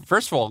did when you...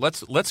 First of all,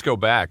 let's go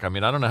back. I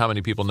mean, I don't know how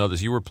many people know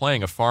this. You were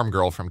playing a farm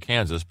girl from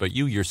Kansas, but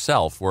you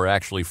yourself were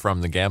actually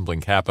from the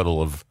gambling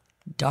capital of...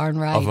 Darn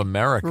right. Of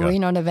America.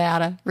 Reno,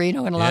 Nevada.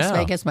 Reno in Las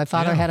Vegas. My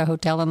father had a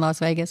hotel in Las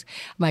Vegas.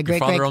 Your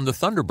father owned the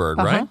Thunderbird,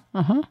 right?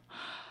 Uh-huh.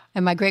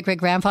 And my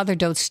great-great-grandfather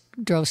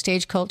drove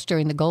stagecoach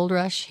during the gold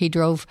rush. He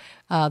drove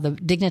the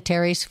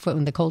dignitaries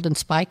when the Golden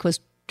Spike was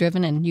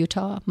driven in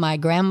Utah. My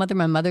grandmother,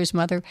 my mother's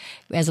mother,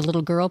 as a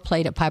little girl,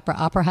 played at Piper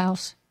Opera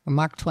House, where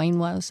Mark Twain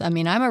was. I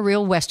mean, I'm a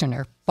real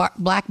Westerner.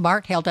 Black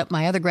Bart held up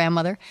my other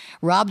grandmother,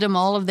 tied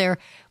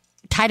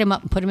them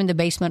up and put them in the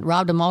basement,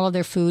 robbed them all of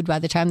their food. By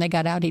the time they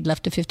got out, he'd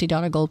left a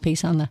 $50 gold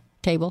piece on the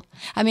table.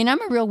 I mean,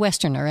 I'm a real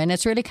Westerner, and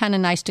it's really kind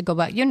of nice to go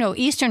back.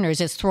 Easterners,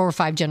 it's 4 or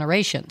 5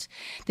 generations.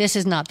 This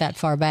is not that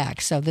far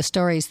back. So the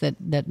stories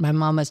that my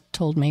mama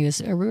told me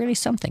are really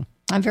something.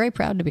 I'm very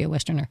proud to be a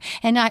Westerner.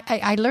 And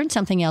I learned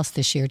something else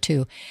this year,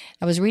 too.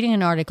 I was reading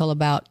an article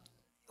about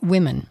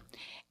women,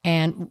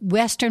 and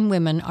Western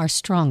women are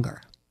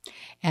stronger.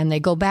 And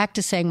they go back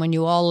to saying when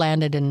you all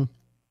landed in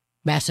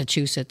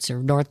Massachusetts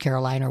or North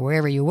Carolina or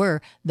wherever you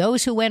were,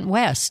 those who went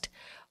west,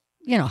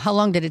 how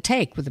long did it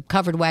take with a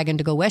covered wagon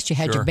to go west? You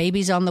had your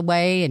babies on the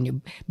way, and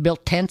you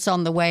built tents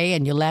on the way,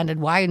 and you landed.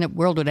 Why in the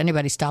world would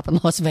anybody stop in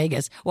Las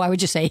Vegas? Why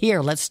would you say,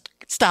 here, let's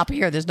stop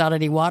here? There's not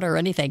any water or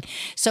anything.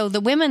 So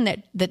the women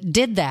that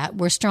did that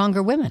were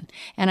stronger women.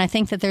 And I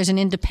think that there's an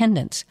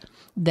independence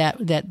that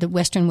the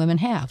Western women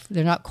have.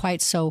 They're not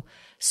quite so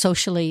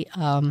socially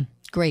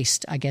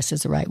graced, I guess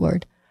is the right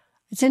word.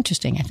 It's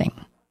interesting, I think.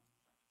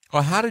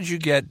 Well, how did you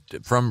get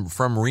from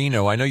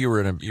Reno? I know you were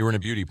in a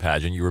beauty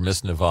pageant. You were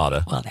Miss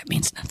Nevada. Well, that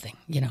means nothing.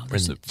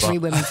 There's 3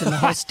 women in the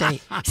whole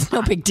state. It's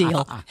no big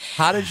deal.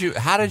 How did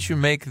you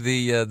make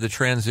the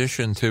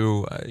transition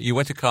to? You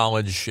went to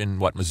college in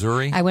what,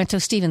 Missouri? I went to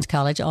Stevens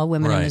College, all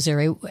women in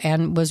Missouri,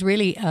 and was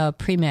really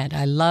pre-med.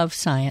 I love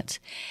science,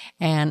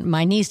 and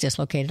my knees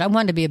dislocated. I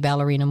wanted to be a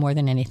ballerina more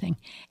than anything,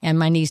 and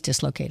my knees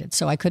dislocated,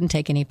 so I couldn't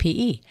take any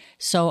PE.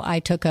 So I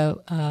took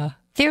a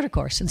theater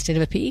course instead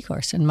of a PE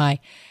course, and my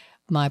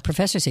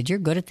professor said, "You're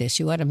good at this.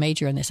 You ought to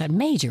major in this." I'd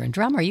major in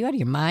drama. Are you out of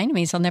your mind? It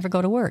means I'll never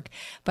go to work.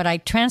 But I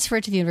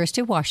transferred to the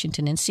University of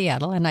Washington in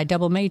Seattle, and I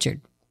double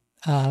majored,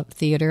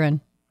 theater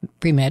and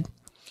pre-med.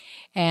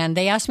 And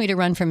they asked me to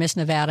run for Miss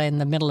Nevada in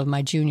the middle of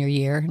my junior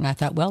year. And I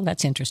thought, well,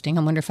 that's interesting.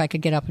 I wonder if I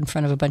could get up in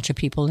front of a bunch of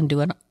people and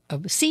do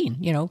a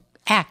scene,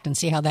 act and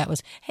see how that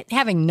was,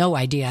 having no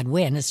idea I'd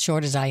win, as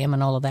short as I am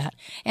and all of that.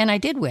 And I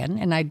did win,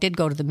 and I did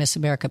go to the Miss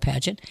America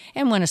pageant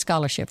and won a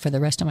scholarship for the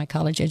rest of my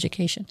college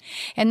education.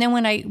 And then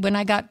when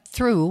I got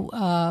through,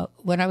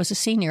 when I was a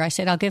senior, I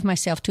said, I'll give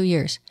myself 2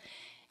 years.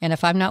 And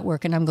if I'm not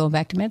working, I'm going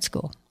back to med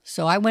school.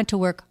 So I went to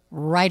work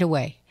right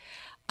away.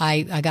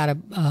 I got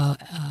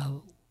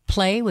a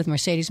play with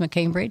Mercedes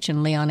McCambridge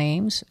and Leon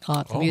Ames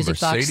at the Music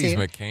Box Theater.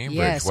 Mercedes McCambridge.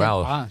 Yes,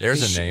 wow,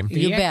 there's a name.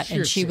 You bet.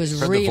 And she was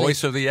really... the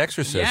voice of The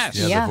Exorcist. Yes.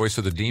 Yeah, the voice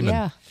of the demon.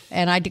 Yeah.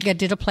 And I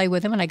did a play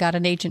with him, and I got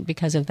an agent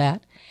because of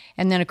that.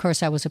 And then, of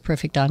course, I was a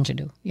perfect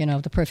ingenue,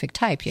 the perfect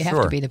type. You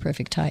have to be the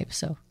perfect type.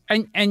 So.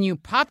 And you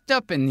popped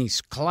up in these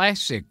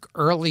classic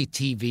early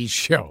TV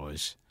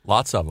shows.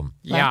 Lots of them.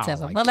 Lots of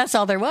them. Well, that's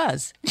all there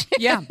was.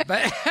 Yeah,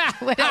 but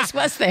what else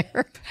was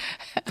there?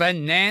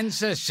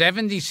 Bonanza,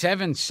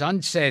 77,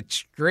 Sunset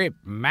Strip,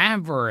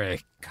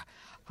 Maverick,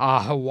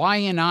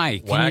 Hawaiian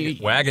Eye.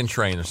 Wagon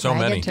Train. There's so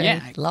many. Train,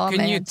 yeah.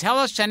 Can you tell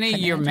us any of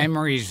your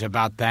memories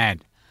about that?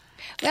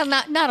 Well,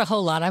 not a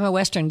whole lot. I'm a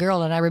Western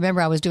girl, and I remember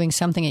I was doing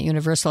something at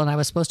Universal, and I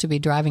was supposed to be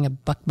driving a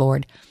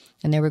buckboard.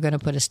 And they were going to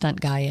put a stunt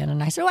guy in.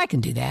 And I said, I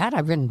can do that.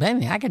 I've ridden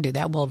Bentley. I can do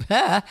that. Well,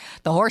 the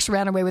horse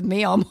ran away with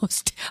me,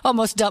 almost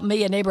dumped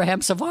me and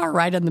Abraham Savar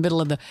right in the middle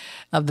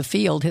of the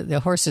field. The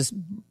horses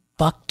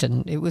bucked,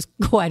 and it was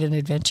quite an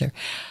adventure.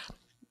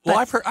 Well,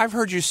 I've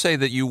heard you say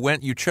that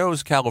you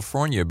chose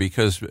California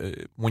because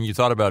when you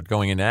thought about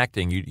going into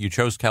acting, you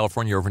chose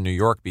California over New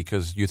York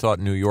because you thought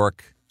New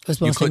York was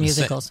mostly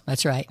musicals. Sing.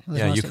 That's right.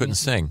 You couldn't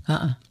sing.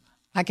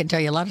 I can tell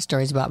you a lot of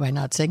stories about my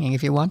not singing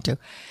if you want to.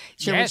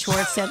 Sherwood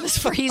Schwartz said,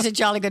 for He's a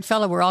Jolly Good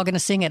Fellow, we're all going to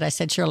sing it. I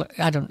said, Shirley,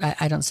 I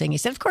don't sing. He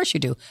said, of course you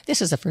do.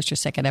 This is the first or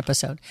second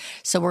episode.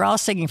 So we're all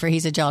singing for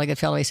He's a Jolly Good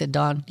Fellow. He said,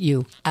 Dawn,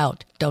 you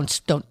out. Don't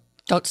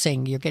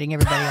sing. You're getting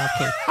everybody off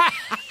key.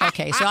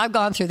 Okay, so I've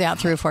gone through that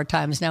 3 or 4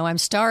 times. Now I'm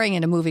starring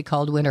in a movie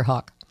called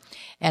Winterhawk.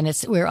 And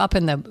we're up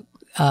in the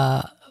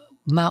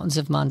mountains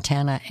of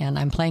Montana, and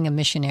I'm playing a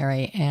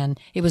missionary, and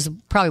it was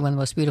probably one of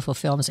the most beautiful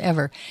films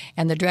ever.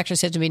 And the director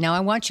said to me, now I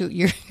want you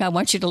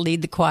to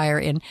lead the choir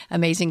in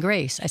Amazing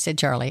Grace. I said,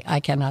 Charlie, I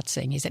cannot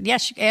sing. He said,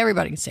 yes,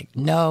 everybody can sing.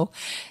 No.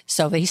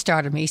 So he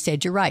started me. He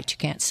said, you're right, you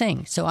can't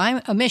sing. So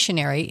I'm a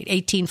missionary,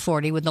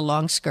 1840, with the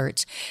long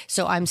skirts.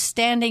 So I'm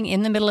standing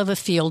in the middle of a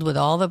field with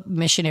all the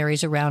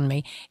missionaries around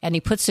me, and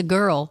he puts a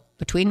girl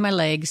between my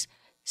legs,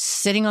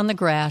 sitting on the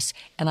grass,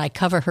 and I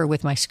cover her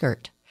with my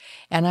skirt.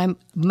 And I'm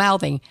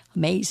mouthing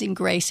Amazing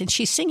Grace, and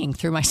she's singing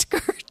through my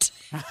skirt.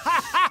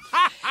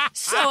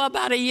 So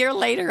about a year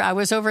later, I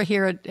was over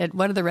here at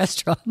one of the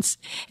restaurants,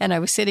 and I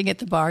was sitting at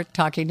the bar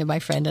talking to my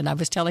friend, and I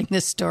was telling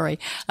this story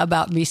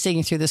about me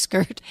singing through the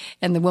skirt.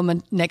 And the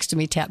woman next to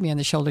me tapped me on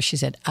the shoulder. She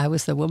said, I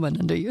was the woman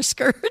under your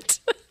skirt.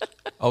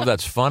 Oh,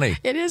 that's funny.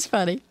 It is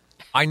funny.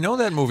 I know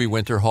that movie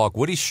Winterhawk.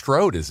 Woody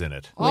Strode is in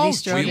it. Woody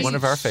Strode. One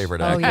of our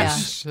favorite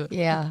actors.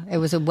 Yeah. It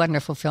was a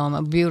wonderful film,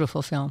 a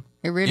beautiful film.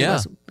 It really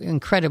was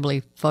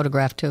incredibly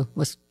photographed, too. It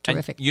was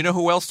terrific. And you know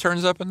who else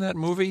turns up in that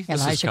movie?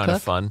 Elijah This is kind Cook.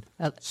 of fun.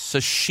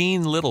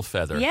 Sasheen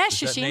Littlefeather. Yes,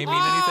 Does that Sasheen. name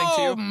mean anything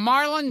to you?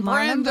 Marlon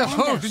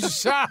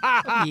Brando's.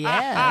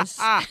 Yes.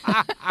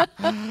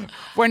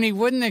 When he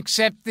wouldn't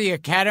accept the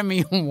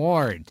Academy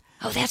Award.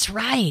 Oh, that's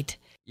right.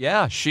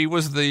 Yeah, she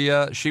was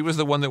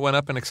the one that went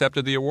up and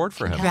accepted the award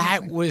for him.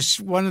 That was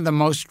one of the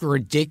most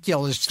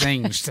ridiculous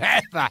things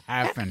that ever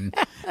happened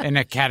in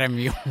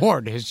Academy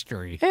Award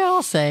history. Yeah,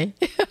 I'll say.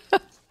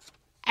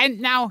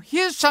 And now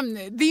here's some.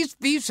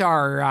 These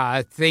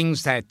are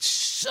things that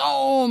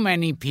so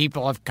many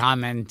people have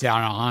commented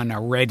on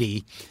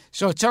already.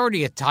 So it's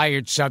already a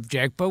tired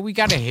subject, but we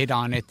got to hit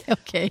on it.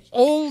 Okay.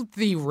 All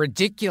the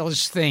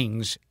ridiculous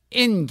things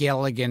in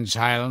Gilligan's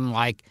Island,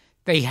 like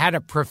they had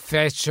a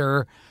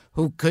professor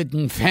who could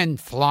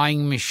invent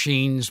flying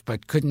machines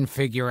but couldn't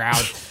figure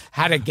out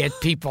how to get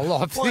people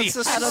off Well, it's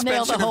a How to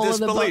nail the suspension of hole in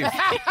the disbelief.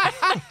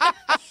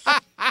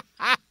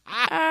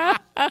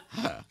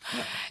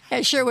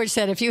 And Sherwood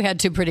said, if you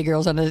had 2 pretty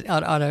girls on an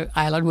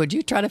island, would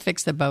you try to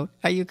fix the boat?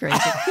 Are you crazy?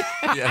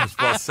 Yes,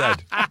 well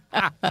said.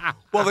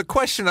 Well, the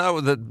question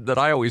that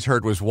I always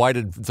heard was, why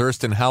did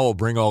Thurston Howell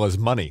bring all his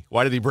money?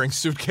 Why did he bring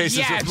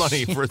suitcases of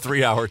money for a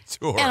 3-hour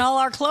tour? And all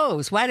our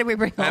clothes. Why did we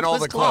bring all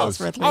those clothes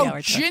for a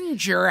 3-hour tour?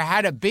 Ginger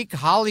had a big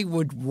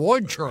Hollywood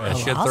wardrobe.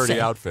 She had 30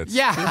 outfits.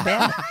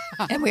 Yeah.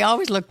 And we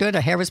always looked good.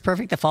 Our hair was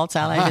perfect. The false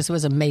eyelashes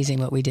was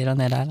amazing what we did on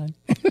that island.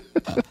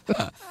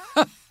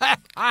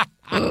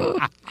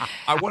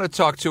 I want to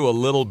talk to a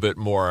little bit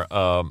more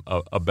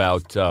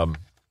about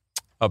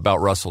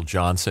Russell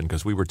Johnson,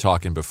 because we were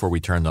talking before we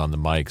turned on the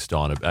mics,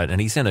 Dawn, and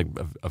he's in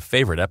a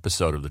favorite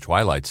episode of The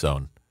Twilight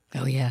Zone.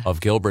 Oh, yeah. Of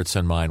Gilbert's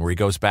and mine, where he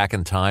goes back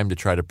in time to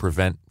try to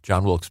prevent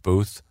John Wilkes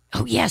Booth.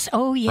 Oh, yes.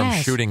 From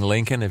shooting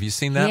Lincoln. Have you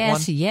seen that one?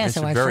 Yes.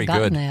 It's I've very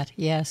forgotten good. that.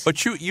 Yes.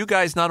 But you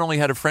guys not only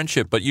had a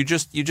friendship, but you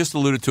just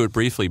alluded to it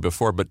briefly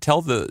before. But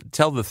tell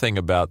the thing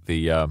about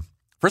the.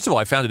 First of all,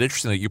 I found it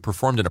interesting that you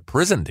performed in a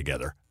prison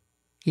together.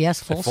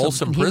 Yes, Folsom.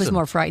 Folsom He was Prison.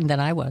 more frightened than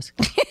I was.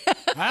 He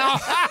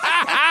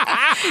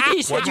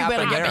said, "You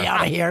better get me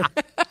out of here."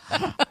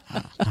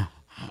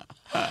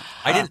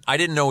 I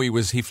didn't know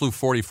he flew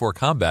 44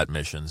 combat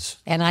missions.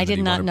 And I did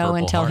not know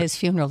until his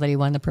funeral that he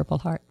won the Purple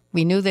Heart.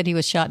 We knew that he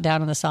was shot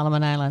down in the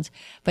Solomon Islands,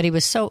 but he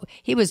was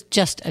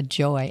just a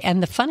joy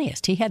and the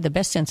funniest. He had the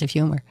best sense of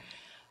humor.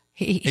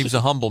 He was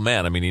a humble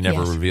man. I mean, he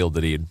never revealed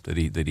that he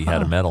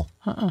had a medal.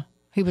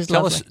 He was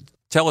lovely.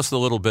 Tell us a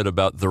little bit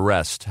about The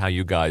Rest, how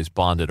you guys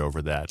bonded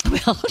over that.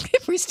 Well,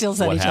 we still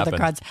sent each other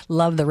cards.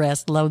 Love the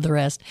rest.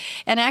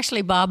 And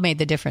actually, Bob made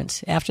the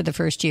difference after the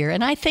first year.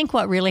 And I think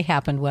what really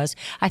happened was,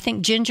 I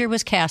think Ginger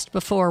was cast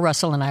before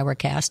Russell and I were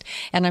cast.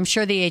 And I'm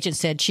sure the agent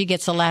said, she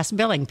gets the last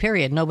billing,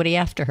 period. Nobody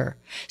after her.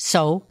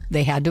 So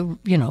they had to,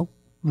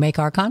 make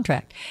our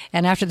contract.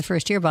 And after the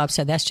first year, Bob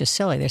said, that's just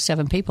silly. There's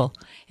 7 people.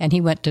 And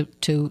he went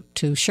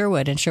to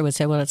Sherwood, and Sherwood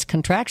said, well, it's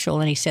contractual.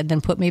 And he said, then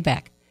put me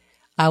back.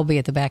 I'll be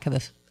at the back of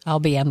the... I'll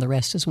be on the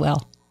rest as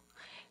well.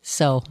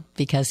 So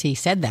because he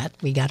said that,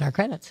 we got our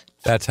credits.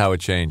 That's how it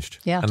changed.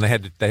 Yeah. And they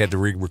had to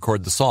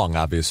re-record the song,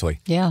 obviously.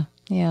 Yeah.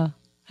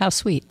 How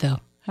sweet, though.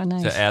 How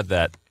nice. To add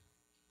that.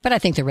 But I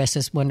think The Rest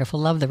is wonderful.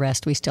 Love The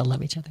Rest. We still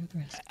love each other, The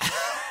Rest.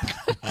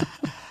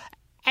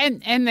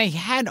 And they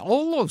had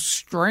all those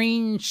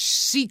strange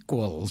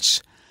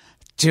sequels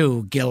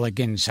to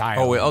Gilligan's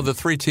Island. Oh, the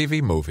 3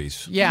 TV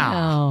movies. Yeah.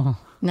 Oh,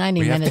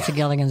 90 minutes of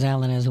Gilligan's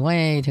Island is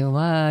way too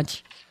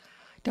much.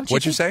 Don't you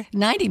What'd you say?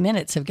 90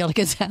 minutes of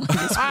Gilligan's Island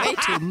is way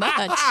too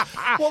much.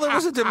 Well, there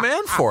was a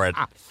demand for it.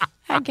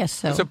 I guess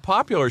so. It's a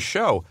popular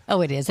show.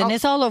 Oh, it is. And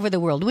it's all over the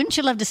world. Wouldn't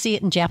you love to see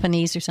it in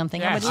Japanese or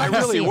something? Yes, I would love I to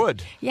really see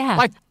would. It. Yeah.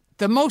 Like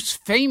the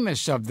most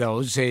famous of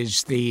those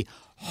is the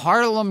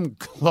Harlem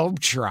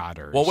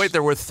Globetrotters. Well, wait,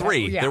 there were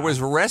 3. Yeah. There was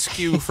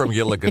Rescue from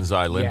Gilligan's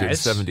Island in Yes.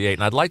 78.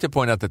 And I'd like to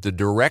point out that the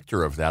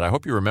director of that, I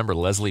hope you remember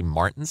Leslie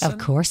Martinson. Of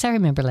course, I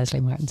remember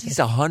Leslie Martinson. He's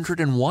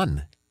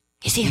 101.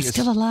 Is he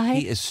still alive?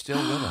 He is still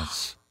with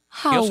us.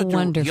 How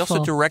wonderful. He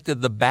also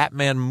directed the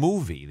Batman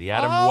movie, the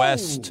Adam Oh.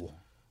 West,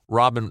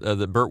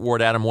 the Burt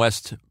Ward, Adam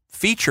West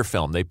feature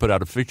film. They put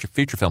out a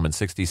feature film in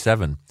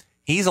 67.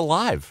 He's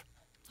alive.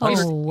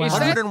 Oh, wow.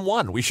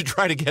 101. We should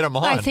try to get him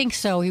on. I think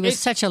so. He was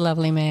such a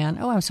lovely man.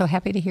 Oh, I'm so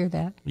happy to hear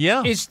that.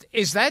 Yeah.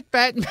 Is that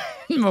Batman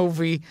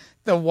movie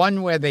the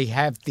one where they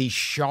have the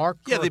shark?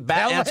 Yeah, the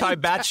repellent?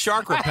 anti-bat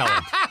shark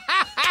repellent.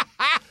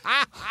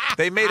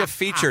 They made a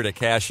feature to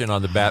cash in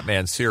on the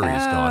Batman series,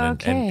 Dawn,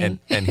 okay.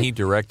 and he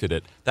directed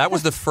it. That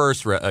was the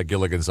first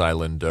Gilligan's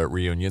Island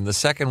reunion. The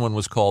second one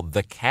was called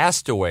The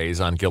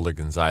Castaways on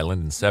Gilligan's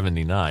Island in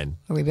 79.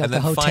 Where we built and the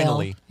then hotel.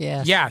 finally,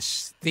 Yes.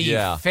 Yes,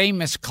 the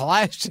famous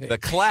classic. the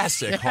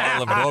classic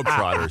Harlem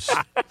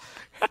Globetrotters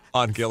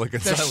on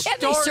Gilligan's The Island.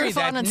 And they story surf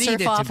on that and needed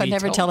surf to off and be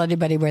never told. tell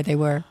anybody where they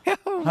were.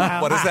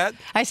 What is that?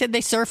 I said they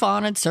surf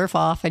on and surf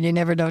off, and you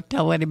never don't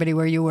tell anybody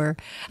where you were.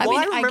 I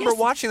remember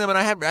watching them, and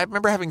I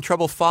remember having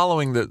trouble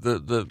following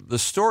the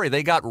story.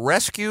 They got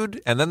rescued,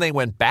 and then they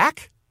went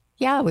back?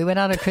 Yeah, we went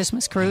on a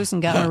Christmas cruise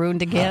and got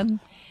marooned again.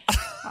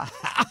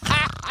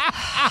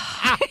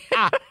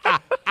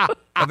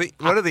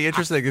 One of the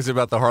interesting things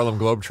about the Harlem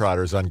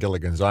Globetrotters on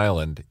Gilligan's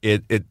Island,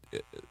 it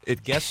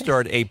guest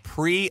starred a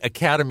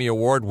pre-Academy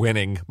Award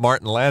winning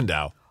Martin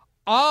Landau.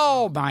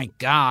 Oh my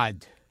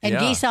God! And Yeah.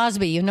 Geese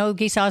Osby, you know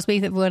Geese Osby,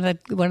 one of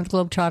the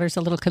Globetrotters,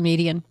 a little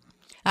comedian.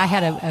 I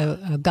had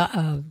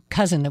a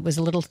cousin that was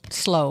a little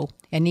slow,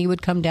 and he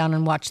would come down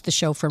and watch the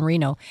show from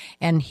Reno.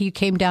 And he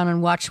came down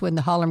and watched when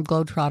the Harlem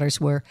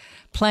Globetrotters were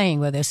playing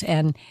with us.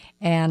 And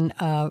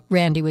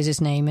Randy was his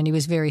name, and he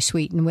was very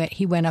sweet. And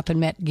he went up and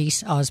met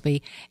Geese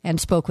Osby and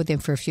spoke with him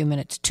for a few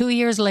minutes. 2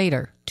 years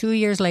later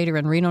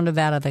in Reno,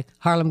 Nevada, the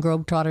Harlem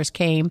Globetrotters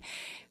came.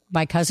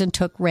 My cousin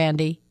took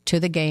Randy to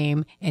the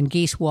game, and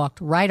Geese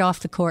walked right off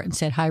the court and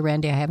said, "Hi,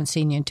 Randy, I haven't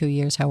seen you in 2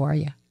 years. How are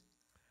you?"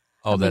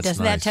 Oh, that's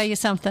Doesn't nice. that tell you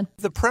something?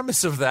 The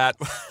premise of that,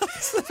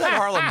 the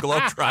Harlem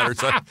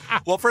Globetrotters.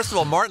 Well, first of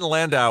all, Martin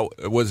Landau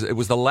was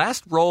the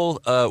last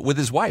role with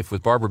his wife,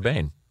 with Barbara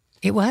Bain.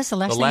 It was the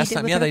last The thing last he did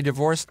time, with yeah, her? they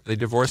divorced. They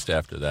divorced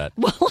after that.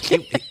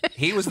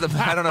 He was the.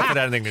 I don't know if it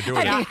had anything to do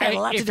with I it. think it had a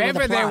lot to If do with the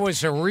ever there plot.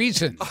 was a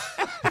reason,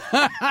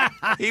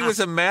 He was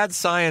a mad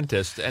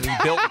scientist, and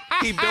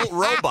he built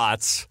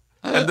robots,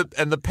 and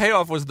the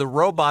payoff was the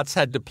robots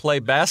had to play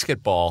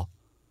basketball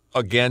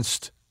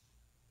against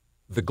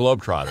the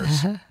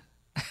Globetrotters.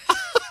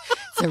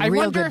 It's a I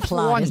real wonder good if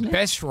plot, won isn't it?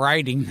 best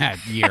writing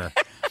that year.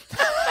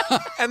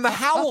 And the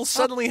Howells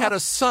suddenly had a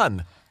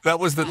son. That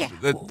was the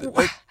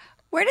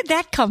Where did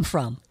that come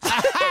from?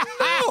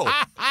 no.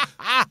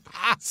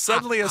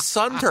 Suddenly a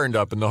son turned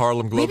up in the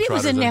Harlem Globetrotters. Maybe it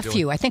was a on Gilligan.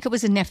 nephew. I think it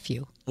was a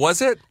nephew.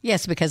 Was it?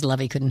 Yes, because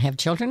Lovey couldn't have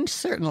children,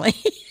 certainly.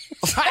 She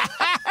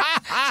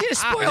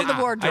just spoiled the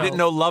wardrobe. I didn't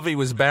know Lovey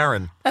was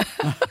barren.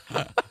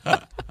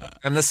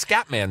 And the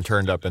Scatman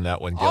turned up in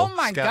that one, Gil. Oh,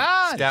 my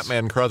God.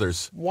 Scatman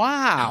Crothers.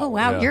 Wow. Oh,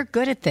 wow, Yeah. you're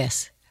good at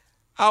this.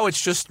 Oh,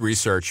 it's just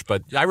research,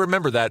 but I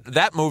remember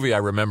that movie. I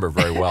remember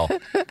very well.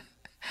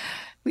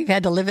 We've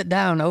had to live it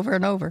down over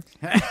and over.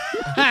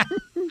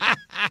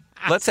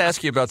 Let's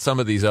ask you about some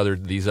of these other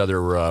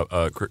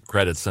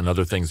credits and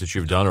other things that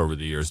you've done over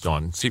the years,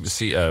 Dawn.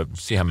 See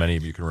how many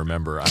of you can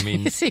remember. I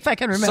mean, See if I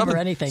can remember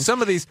anything.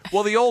 Some of these,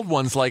 well, the old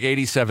ones like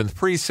 87th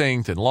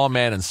Precinct and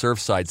Lawman and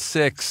Surfside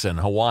 6 and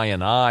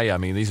Hawaiian Eye. I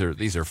mean, these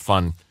are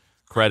fun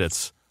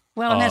credits.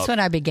 Well, and that's when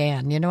I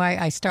began. You know,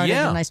 I started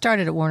Yeah. and I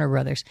started at Warner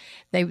Brothers.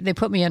 They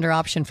put me under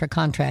option for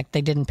contract.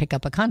 They didn't pick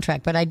up a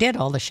contract, but I did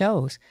all the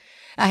shows.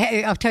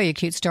 I'll tell you a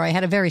cute story. I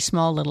had a very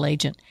small little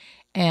agent,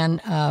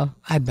 and I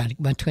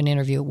went to an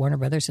interview at Warner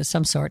Brothers of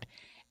some sort.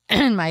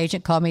 And my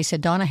agent called me. He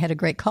said, "Dawn, I had a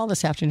great call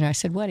this afternoon." I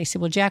said, "What?" He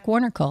said, "Well, Jack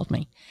Warner called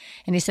me."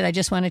 And he said, "I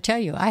just want to tell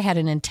you, I had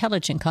an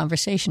intelligent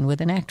conversation with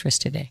an actress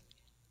today."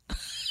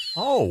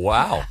 Oh,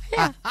 wow.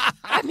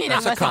 I mean,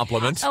 That's a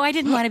compliment. Oh, I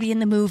didn't want to be in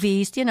the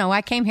movies. You know,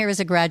 I came here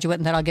as a graduate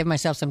and then I'll give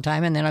myself some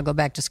time and then I'll go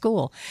back to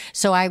school.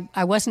 So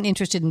I wasn't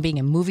interested in being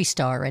a movie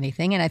star or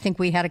anything. And I think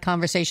we had a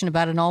conversation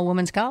about an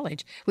all-women's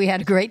college. We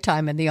had a great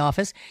time in the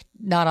office,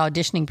 not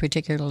auditioning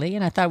particularly.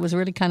 And I thought it was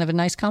really kind of a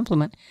nice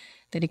compliment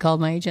that he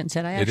called my agent and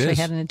said, "I actually is.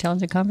 had an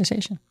intelligent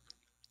conversation."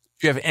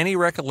 Do you have any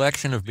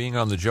recollection of being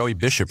on the Joey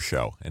Bishop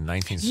show in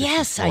 1964?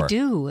 Yes, I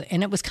do.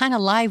 And it was kind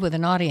of live with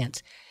an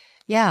audience.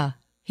 Yeah,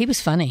 he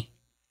was funny.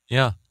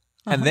 Yeah.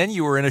 And then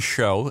you were in a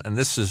show, and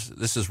this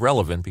is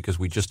relevant because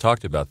we just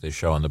talked about this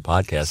show on the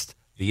podcast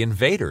The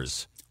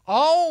Invaders.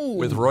 Oh.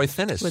 With Roy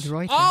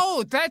Thinnis.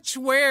 Oh, that's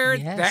where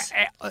Yes.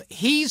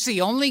 he's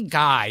the only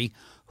guy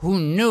who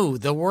knew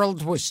the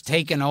world was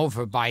taken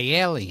over by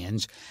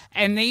aliens,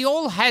 and they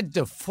all had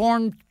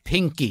deformed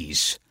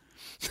pinkies.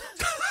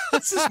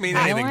 Does this mean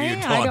anything to you,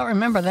 Really? Dawn? I don't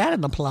remember that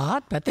in the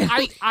plot, but then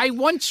I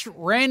once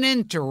ran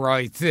into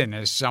Roy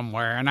Thinnis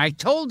somewhere, and I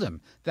told him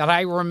that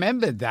I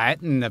remembered that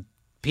and the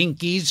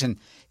pinkies, and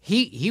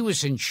he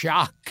was in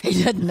shock.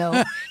 he didn't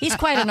know. He's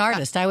quite an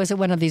artist. I was at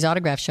one of these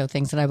autograph show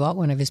things, and I bought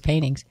one of his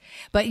paintings.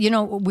 But,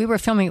 we were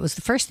filming. It was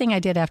the first thing I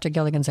did after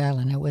Gilligan's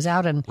Island. It was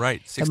out in the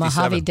 67.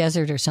 Mojave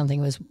Desert or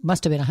something. It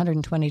must have been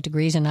 120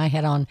 degrees, and I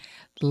had on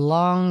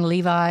long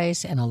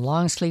Levi's and a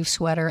long sleeve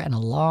sweater and a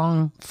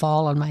long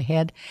fall on my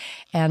head.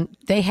 And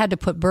they had to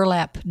put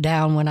burlap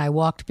down when I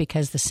walked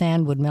because the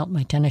sand would melt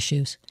my tennis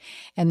shoes.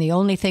 And the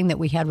only thing that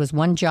we had was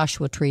one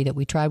Joshua tree that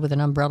we tried with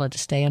an umbrella to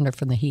stay under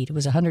from the heat. It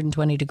was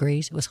 120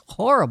 degrees. It was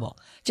horrible,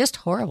 just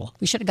horrible.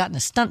 We should have gotten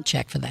a stunt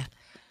check for that.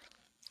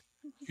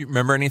 You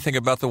remember anything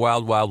about the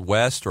Wild Wild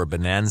West or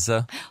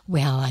Bonanza?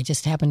 Well, I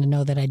just happen to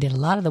know that I did a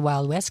lot of the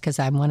Wild West because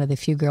I'm one of the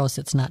few girls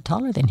that's not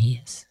taller than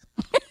he is.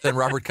 Then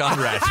Robert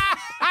Conrad.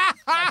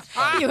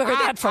 You heard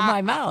that from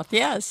my mouth,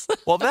 yes.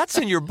 Well, that's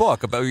in your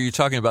book. You're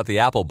talking about the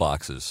apple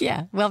boxes.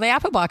 Yeah. Well, the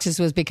apple boxes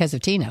was because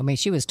of Tina. I mean,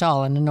 she was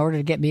tall, and in order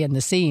to get me in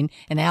the scene,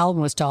 and Alan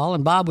was tall,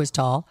 and Bob was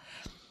tall.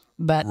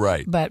 But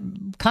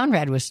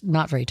Conrad was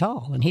not very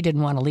tall, and he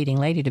didn't want a leading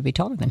lady to be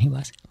taller than he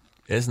was.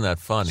 Isn't that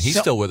fun? He's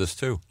still with us,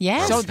 too.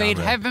 Yeah. So they'd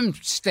have him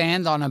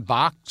stand on a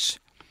box?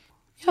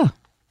 Yeah.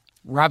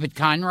 Robert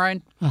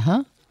Conrad?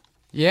 Uh-huh.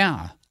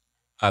 Yeah.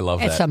 I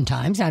love And that.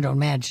 sometimes, I don't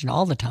imagine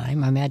all the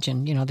time. I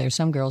imagine, there's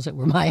some girls that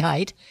were my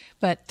height.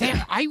 But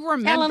I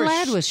remember Alan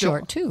Ladd was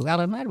short, too.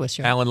 Alan Ladd was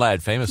short. Alan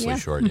Ladd, famously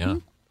short, yeah.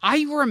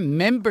 I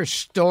remember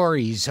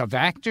stories of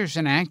actors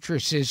and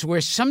actresses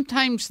where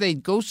sometimes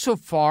they'd go so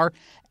far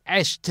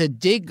as to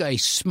dig a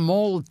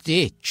small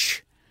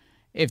ditch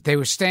if they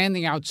were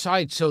standing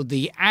outside so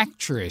the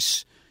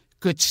actress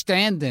could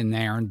stand in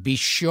there and be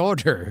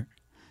shorter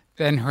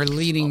than her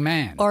leading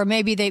man. Or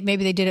maybe they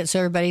did it so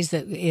everybody's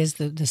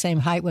the same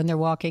height when they're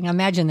walking. I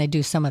imagine they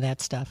do some of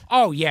that stuff.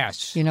 Oh,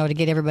 yes. To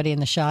get everybody in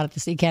the shot.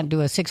 You can't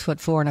do a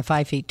 6'4" and a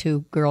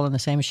 5'2" girl in the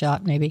same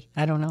shot, maybe.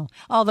 I don't know.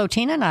 Although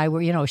Tina and I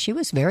were, she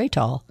was very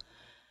tall.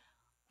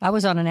 I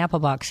was on an apple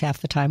box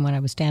half the time when I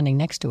was standing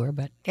next to her.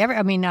 But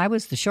I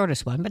was the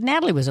shortest one. But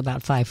Natalie was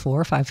about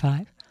 5'4",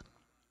 5'5".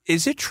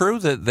 Is it true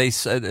that they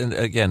said, and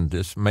again,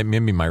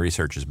 maybe my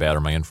research is bad or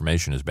my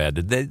information is bad,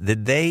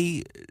 did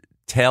they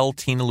tell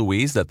Tina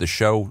Louise that the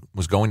show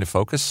was going to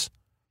focus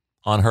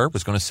on her,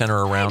 was going to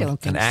center around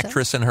an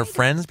actress and her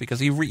friends?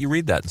 Because you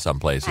read that in some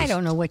places. I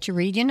don't know what you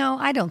read.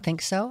 I don't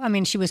think so. I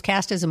mean, she was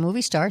cast as a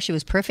movie star. She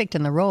was perfect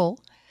in the role.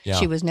 Yeah.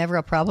 She was never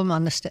a problem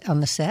on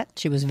the set.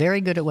 She was very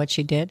good at what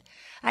she did.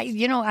 I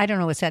don't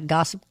know. It's that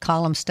gossip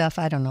column stuff.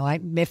 I don't know.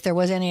 If there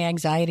was any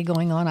anxiety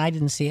going on, I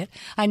didn't see it.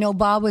 I know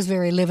Bob was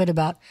very livid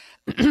about,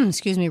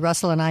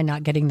 Russell and I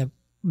not getting the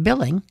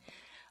billing,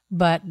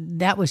 but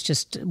that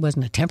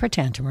wasn't a temper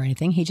tantrum or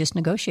anything. He just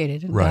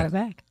negotiated and got it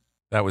back.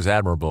 That was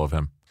admirable of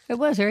him. It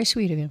was very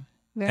sweet of him.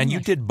 Very you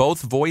nice. did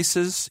both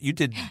voices. You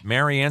did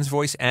Mary Ann's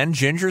voice and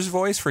Ginger's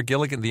voice for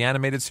Gilligan, the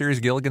animated series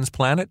Gilligan's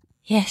Planet.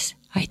 Yes,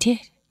 I did.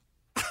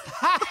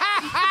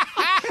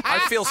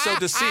 I feel so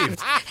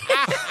deceived.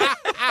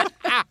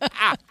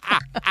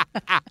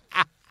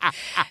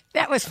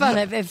 That was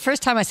fun. The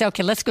first time I said,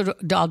 okay, let's go.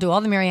 I'll do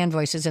all the Mary Ann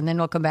voices, and then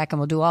we'll come back and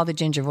we'll do all the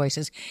Ginger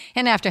voices.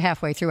 And after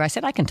halfway through, I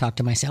said, I can talk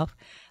to myself.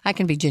 I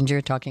can be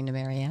Ginger talking to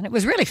Mary Ann. It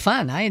was really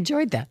fun. I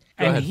enjoyed that.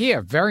 And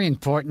here, very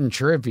important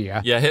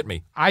trivia. Yeah, hit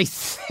me. I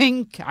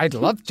think, I'd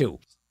love to.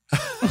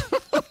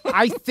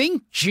 I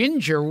think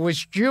Ginger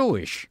was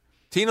Jewish.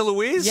 Tina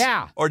Louise?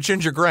 Yeah. Or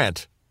Ginger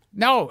Grant?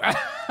 No,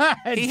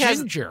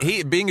 Ginger.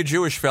 Being a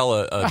Jewish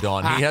fella,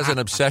 Dawn, he has an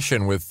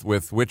obsession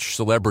with which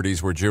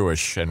celebrities were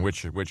Jewish and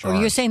which Or aren't.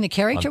 you're saying the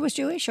character was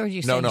Jewish, or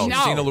you saying No,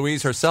 Tina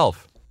Louise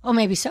herself. Oh,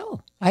 maybe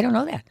so. I don't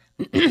know that.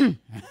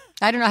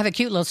 I don't know. I have a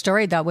cute little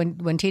story that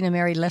when Tina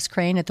married Les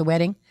Crane at the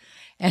wedding,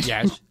 and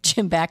yes.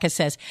 Jim Backus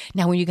says,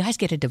 "Now, when you guys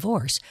get a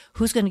divorce,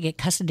 who's going to get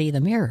custody of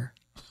the mirror?"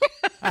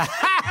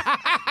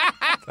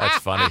 That's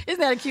funny.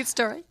 Isn't that a cute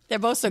story? They're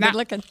both so good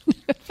looking.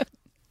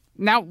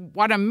 Now,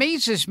 what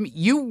amazes me,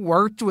 you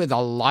worked with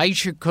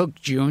Elijah Cook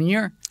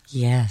Jr.?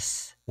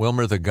 Yes.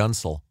 Wilmer the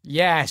Gunsel.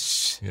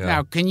 Yes. Yeah.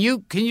 Now, can you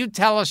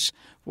tell us,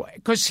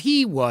 because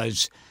he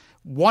was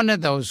one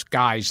of those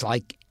guys,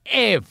 like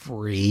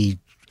every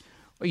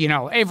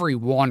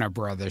Warner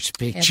Brothers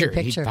picture,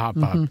 he'd pop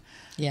up.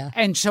 Yeah.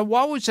 And so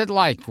what was it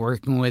like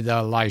working with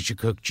Elijah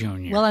Cook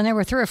Jr.? Well, and there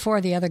were 3 or 4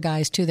 of the other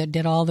guys, too, that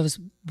did all those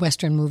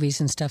Western movies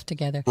and stuff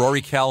together.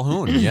 Rory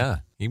Calhoun, yeah.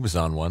 He was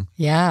on one.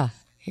 Yeah.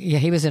 Yeah,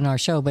 he was in our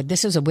show, but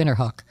this is a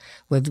Winterhawk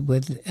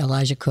with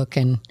Elijah Cook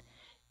and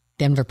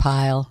Denver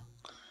Pyle,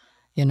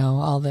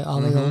 all the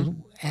old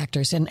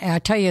actors. And I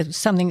tell you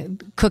something,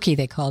 Cookie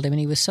they called him, and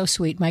he was so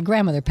sweet. My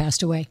grandmother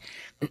passed away,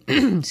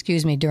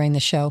 excuse me, during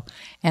the show,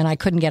 and I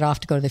couldn't get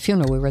off to go to the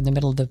funeral. We were in the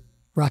middle of the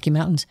Rocky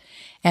Mountains,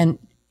 and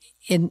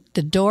in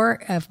the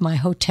door of my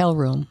hotel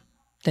room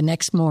the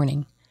next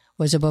morning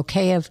was a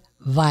bouquet of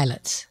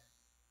violets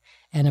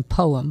and a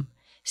poem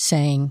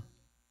saying,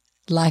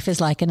 "Life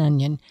is like an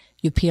onion.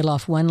 You peel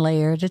off one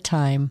layer at a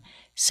time.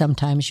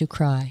 Sometimes you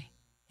cry."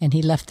 And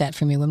he left that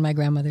for me when my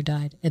grandmother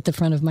died at the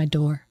front of my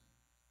door.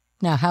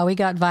 Now, how he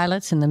got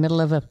violets in the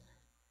middle of a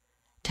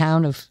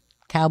town of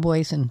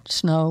cowboys and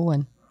snow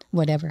and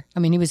whatever. I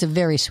mean, he was a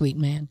very sweet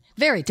man.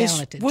 Very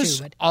talented, this was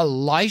too. But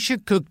Elijah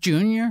Cook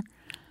Jr.?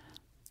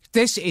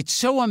 It's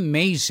so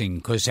amazing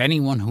because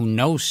anyone who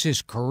knows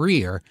his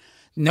career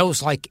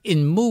knows, like,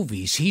 in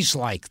movies, he's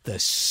like the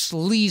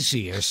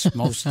sleaziest,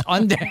 most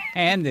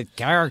underhanded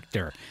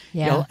character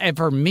you'll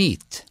ever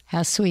meet.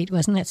 How sweet.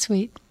 Wasn't that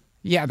sweet?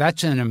 Yeah,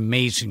 that's an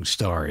amazing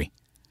story.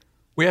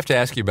 We have to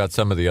ask you about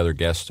some of the other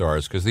guest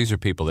stars because these are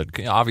people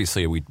that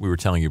obviously we were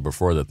telling you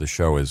before that the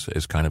show is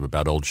kind of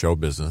about old show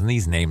business, and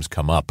these names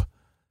come up.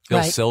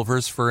 Phil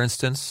Silvers, for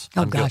instance,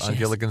 on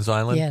Gilligan's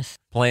Island, yes,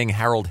 playing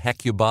Harold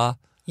Hecuba,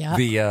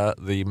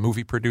 the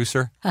movie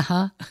producer.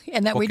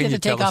 And that we did a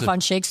takeoff on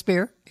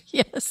Shakespeare.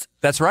 Yes,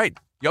 that's right.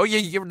 Oh,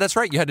 yeah, that's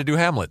right. You had to do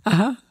Hamlet.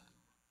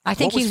 I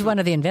think he's one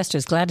of the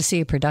investors. Glad to See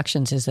You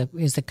Productions is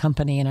the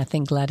company, and I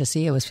think Glad to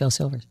See You was Phil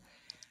Silvers.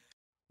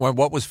 Well,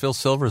 what was Phil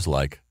Silvers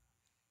like?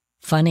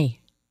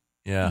 Funny.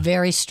 Yeah.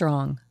 Very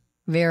strong.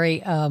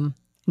 Very,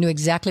 knew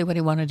exactly what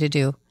he wanted to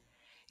do.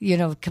 You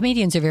know,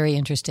 comedians are very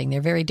interesting. They're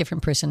very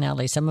different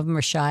personalities. Some of them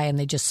are shy and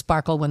they just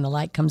sparkle when the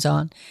light comes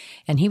on.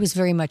 And he was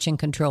very much in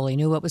control. He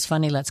knew what was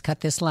funny. Let's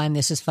cut this line.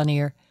 This is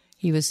funnier.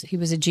 He was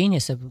a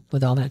genius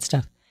with all that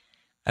stuff.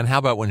 And how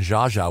about when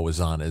Zsa Zsa was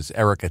on as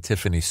Erica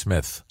Tiffany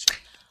Smith?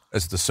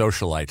 As the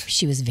socialite.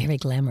 She was very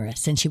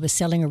glamorous, and she was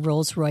selling a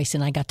Rolls Royce,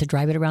 and I got to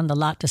drive it around the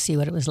lot to see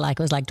what it was like.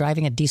 It was like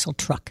driving a diesel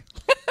truck.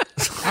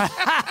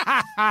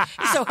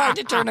 So hard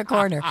to turn a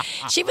corner.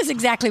 She was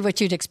exactly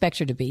what you'd expect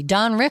her to be.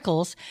 Don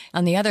Rickles,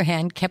 on the other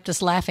hand, kept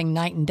us laughing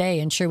night and day,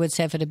 and Sherwood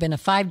said if it had been a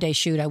 5-day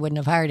shoot, I wouldn't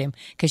have hired him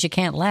because you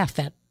can't laugh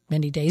that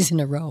many days in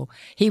a row.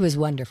 He was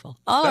wonderful.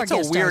 All That's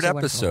a weird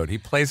episode. He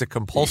plays a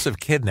compulsive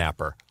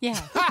kidnapper.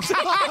 Yeah.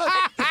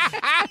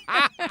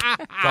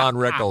 Don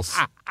Rickles.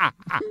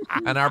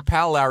 And our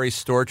pal Larry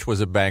Storch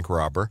was a bank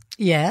robber.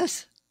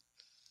 Yes.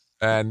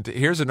 And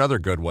here's another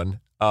good one.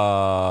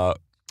 A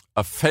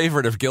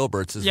favorite of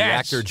Gilbert's is the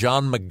actor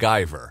John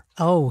MacGyver.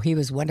 Oh, he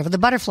was wonderful. The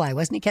butterfly,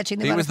 wasn't he catching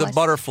the butterflies? He was the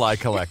butterfly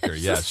collector,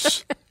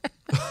 yes.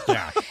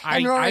 Yeah.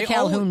 And Rory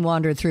Calhoun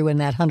wandered through in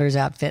that hunter's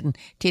outfit, and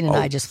Tina and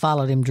I just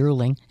followed him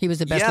drooling. He was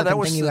the best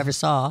looking thing you ever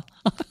saw.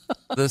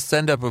 The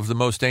send-up of The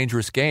Most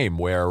Dangerous Game,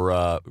 where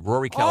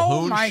Rory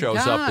Calhoun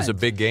shows up as a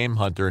big game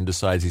hunter and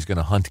decides he's going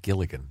to hunt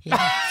Gilligan.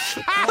 Yeah.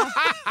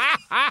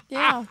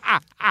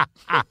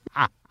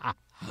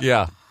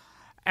 Yeah.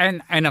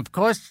 And of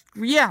course,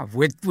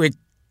 with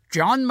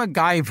John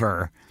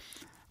MacGyver,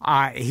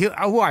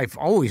 who I've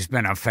always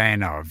been a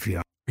fan of. You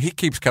know. He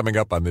keeps coming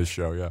up on this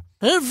show, yeah.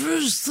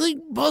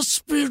 Everything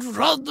must be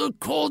run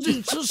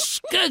according to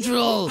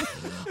schedule.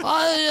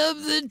 I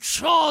am in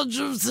charge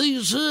of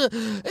things.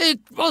 It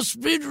must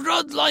be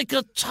run like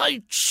a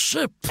tight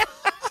ship.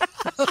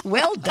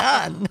 Well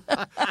done.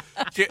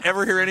 Did you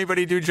ever hear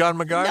anybody do John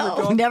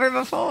MacGyver? No, never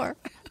before.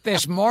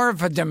 There's more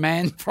of a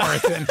demand for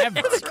it than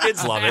ever. The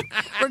kids love it.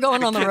 We're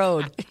going on the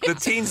road. The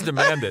teens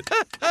demand it.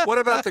 What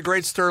about the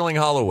great Sterling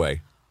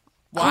Holloway?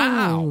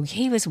 Wow. Oh,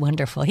 he was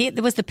wonderful.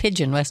 It was the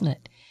pigeon, wasn't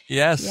it?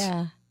 Yes.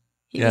 Yeah.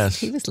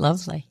 He was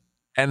lovely.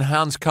 And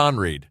Hans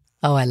Conried.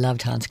 Oh, I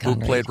loved Hans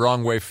Conried. Who played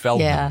Wrong-Way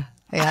Feldman. Yeah,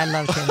 I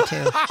loved him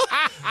too.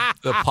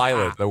 The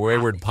pilot, the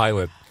wayward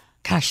pilot.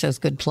 Gosh, those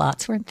good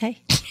plots, weren't they?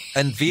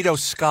 And Vito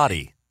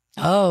Scotti.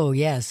 Oh,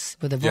 yes,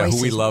 with the voices.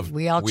 Who we love.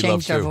 We all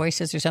changed our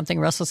voices or something.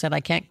 Russell said, I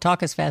can't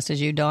talk as fast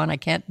as you, Dawn. I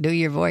can't do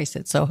your voice.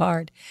 It's so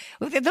hard.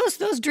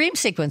 Those dream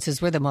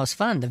sequences were the most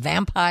fun. The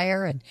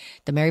vampire and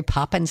the Mary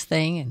Poppins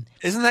thing. And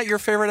isn't that your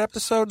favorite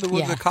episode? Where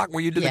you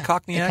did the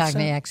Cockney accent? The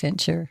Cockney accent,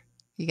 sure.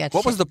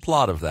 What was the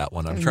plot of that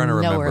one? I'm trying to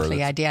remember. No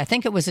earthly idea. I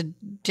think it was a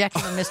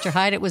Jekyll and Mr.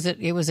 Hyde. It was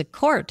a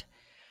court.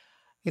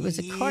 It was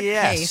a court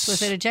case.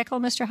 Was it a Jekyll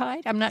and Mr.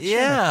 Hyde? I'm not sure.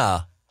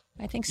 Yeah.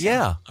 I think so.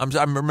 Yeah.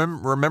 I'm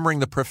remembering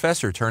the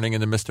professor turning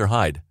into Mr.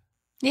 Hyde.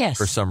 Yes.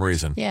 For some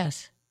reason.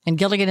 Yes. And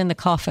Gilligan in the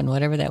coffin,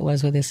 whatever that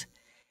was with his.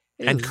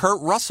 And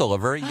Kurt Russell, a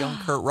very young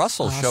Kurt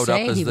Russell, showed up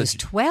as he was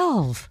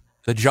 12.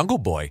 The Jungle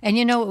Boy. And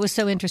you know, it was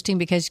so interesting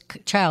because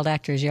child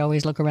actors, you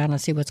always look around and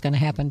see what's going to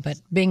happen.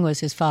 But Bing was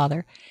his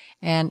father.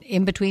 And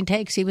in between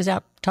takes, he was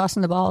out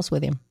tossing the balls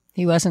with him.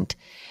 He wasn't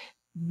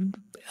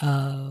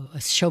a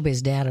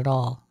showbiz dad at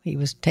all. He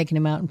was taking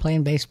him out and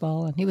playing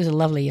baseball. And he was a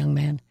lovely young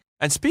man.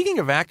 And speaking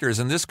of actors,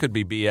 and this could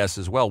be BS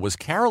as well, was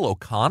Carol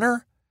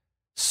O'Connor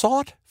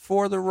sought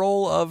for the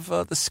role of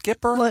the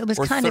skipper? Well, it was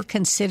kind of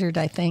considered,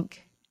 I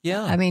think.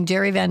 Yeah. I mean,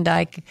 Jerry Van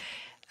Dyke,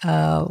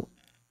 I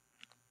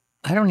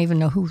don't even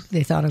know who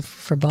they thought of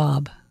for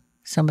Bob.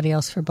 Somebody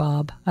else for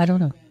Bob. I don't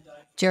know.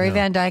 Jerry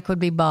Van Dyke would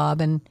be Bob,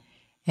 and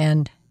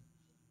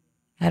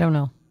I don't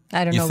know.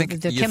 I don't know. The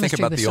chemistry think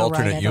about the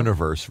alternate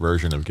universe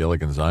version of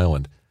Gilligan's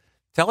Island.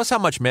 Tell us how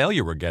much mail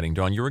you were getting,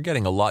 Dawn. You were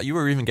getting a lot. You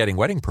were even getting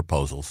wedding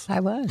proposals.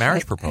 I was.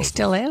 Marriage proposals. I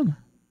still am.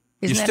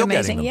 Isn't that still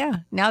amazing? getting them? Yeah.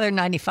 Now they're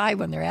 95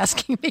 when they're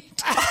asking me.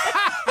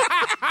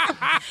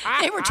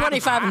 They were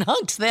 25 and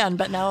hunks then,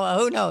 but now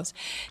who knows?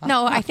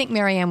 No, I think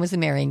Marianne was the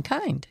marrying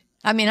kind.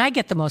 I mean, I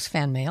get the most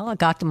fan mail. I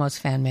got the most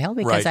fan mail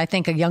because Right. I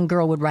think a young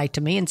girl would write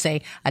to me and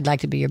say, I'd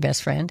like to be your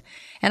best friend.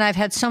 And I've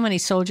had so many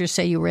soldiers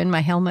say, you were in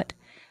my helmet.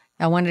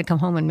 I wanted to come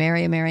home and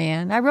marry a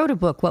Marianne. I wrote a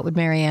book, What Would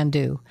Marianne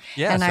Do?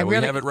 Yes, and we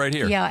have it right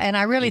here. Yeah, and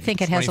I really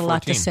think it has a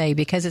lot to 2014. say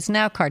because it's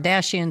now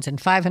Kardashians and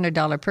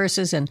 $500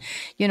 purses. And,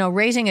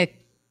 raising a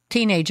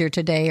teenager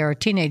today or a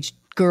teenage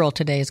girl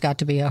today has got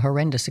to be a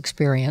horrendous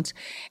experience.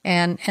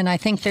 And I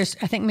think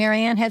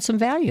Marianne had some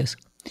values.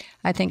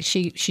 I think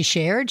she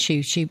shared,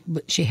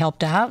 she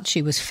helped out,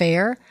 she was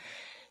fair,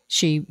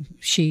 she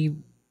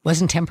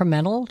wasn't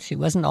temperamental, she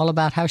wasn't all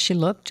about how she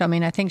looked. I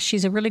mean, I think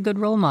she's a really good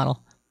role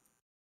model.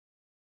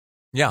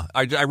 Yeah,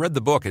 I read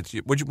the book.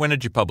 When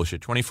did you publish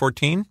it?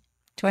 2014?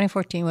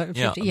 2014.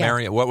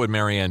 Yeah, What Would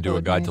Marianne Do?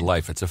 A Guide to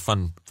Life. It's a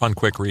fun,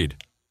 quick read.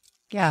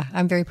 Yeah,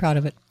 I'm very proud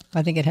of it.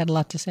 I think it had a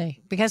lot to say.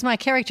 Because my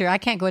character, I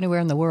can't go anywhere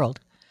in the world.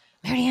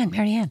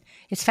 Marianne,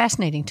 it's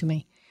fascinating to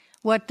me.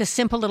 What the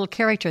simple little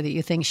character that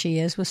you think she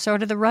is was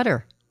sort of the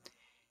rudder.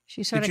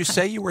 Did you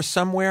say you were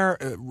somewhere,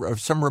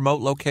 some remote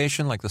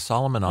location like the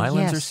Solomon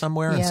Islands Yes, or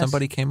somewhere, and yes.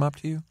 somebody came up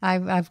to you?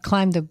 I've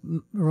climbed the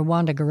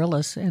Rwanda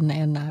gorillas,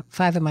 and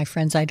 5 of my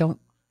friends, I don't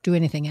do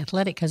anything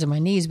athletic because of my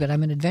knees, but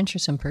I'm an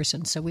adventuresome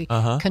person. So we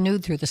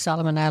canoed through the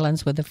Solomon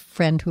Islands with a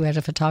friend who had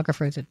a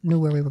photographer that knew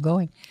where we were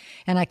going.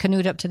 And I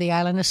canoed up to the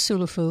island of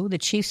Sulufu. The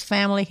chief's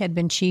family had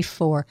been chief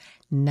for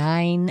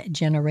 9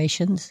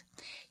 generations.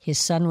 His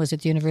son was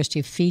at the University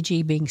of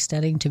Fiji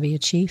studying to be a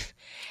chief.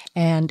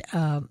 And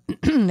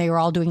they were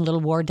all doing little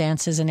war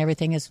dances and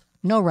everything. Is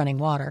no running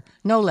water,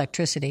 no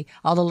electricity,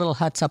 all the little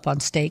huts up on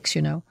stakes,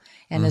 And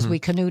as we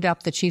canoed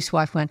up, the chief's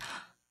wife went,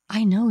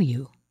 I know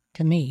you,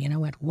 to me. And I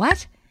went,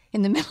 what?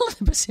 In the middle of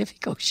the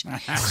Pacific Ocean.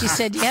 She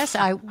said, yes,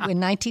 in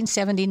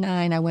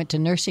 1979, I went to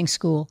nursing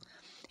school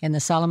in the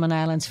Solomon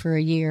Islands for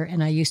a year,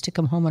 and I used to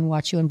come home and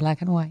watch you in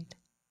black and white.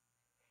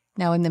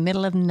 Now, in the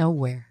middle of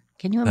nowhere.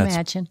 Can you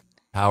imagine?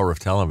 Power of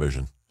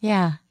television.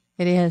 Yeah,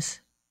 it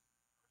is.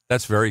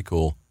 That's very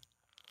cool.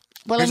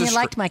 Well, Here's and a you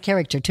liked my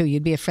character, too.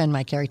 You'd be a friend,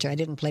 my character. I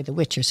didn't play the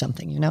witch or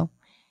something,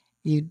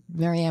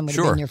 Marianne would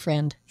have been your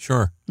friend.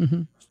 Sure.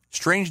 Mm-hmm.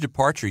 Strange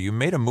departure. You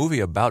made a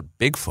movie about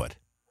Bigfoot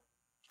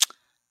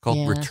called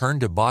Yes. Return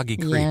to Boggy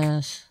Creek.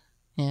 Yes.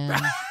 Yeah.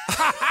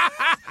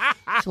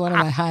 It's one of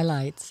my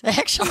highlights.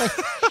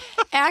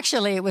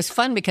 Actually, it was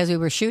fun because we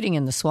were shooting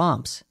in the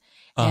swamps.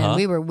 And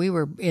we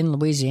were in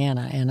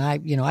Louisiana, and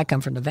I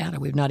come from Nevada.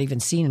 We've not even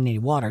seen any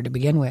water to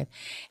begin with,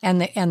 and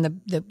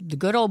the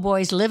good old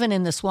boys living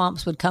in the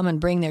swamps would come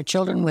and bring their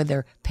children with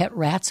their pet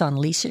rats on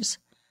leashes.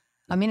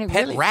 I mean,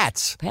 Pet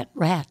rats. pet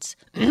rats,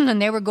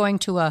 and they were going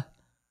to a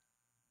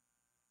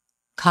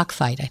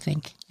cockfight, I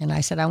think. And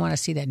I said, I want to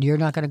see that. You're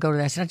not going to go to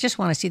that. I said, I just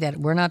want to see that.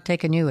 We're not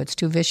taking you. It's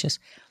too vicious.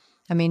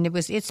 I mean,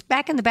 it's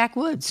back in the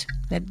backwoods.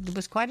 It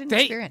was quite an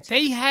experience.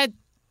 They had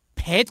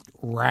pet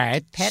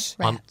rats. Pet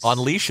rats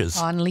On leashes.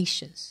 On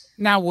leashes.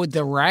 Now, would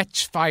the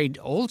rats fight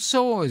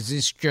also, or is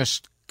this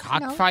just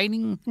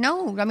cockfighting?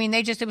 No, I mean,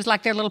 it was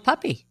like their little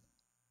puppy.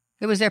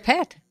 It was their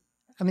pet.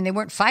 I mean, they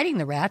weren't fighting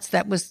the rats.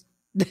 That was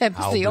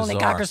the only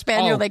bizarre. Cocker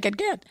Spaniel Oh. they could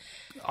get.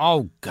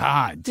 Oh,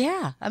 God.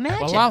 Yeah,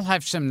 imagine. Well, I'll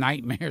have some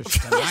nightmares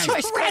tonight.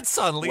 Rats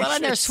on leashes. Well,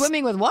 and they're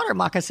swimming with water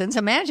moccasins.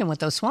 Imagine what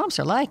those swamps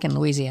are like in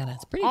Louisiana.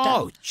 It's pretty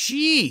Oh, tough.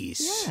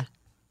 jeez. Yeah.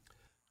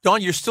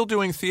 Dawn, you're still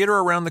doing theater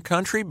around the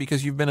country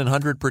because you've been in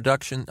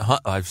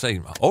I'd say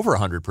over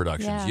 100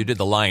 productions. Yeah. You did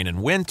The Lion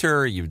in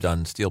Winter. You've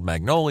done Steel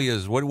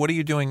Magnolias. What are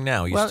you doing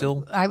now?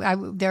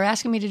 They're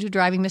asking me to do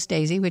Driving Miss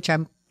Daisy, which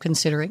I'm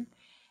considering.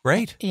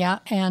 Great. Yeah,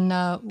 and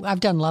I've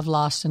done Love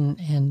Lost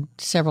and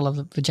several of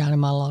the vagina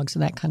monologues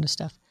and that kind of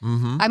stuff.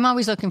 Mm-hmm. I'm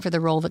always looking for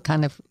the role that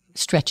kind of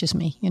stretches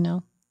me,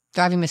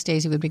 Driving Miss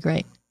Daisy would be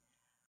great.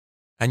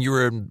 And you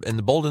were in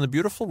The Bold and the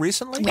Beautiful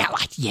recently? Well,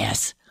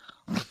 yes.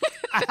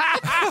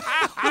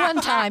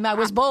 One time I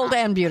was bold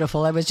and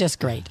beautiful. It was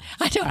just great.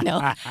 I don't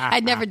know.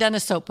 I'd never done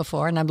a soap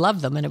before, and I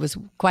loved them, and it was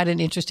quite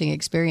an interesting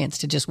experience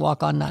to just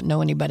walk on, not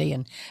know anybody,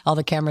 and all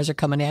the cameras are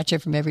coming at you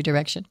from every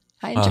direction.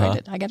 I enjoyed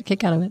it. I got a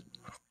kick out of it.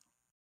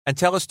 And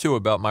tell us, too,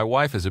 about my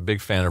wife is a big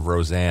fan of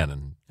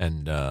Roseanne,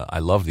 and I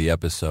love the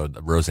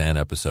Roseanne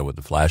episode with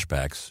the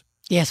flashbacks.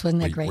 Yes,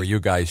 wasn't that great? Where you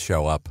guys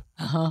show up.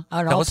 All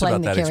us playing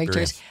about the that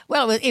characters. experience.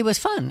 Well, it was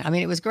fun. I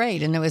mean, it was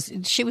great,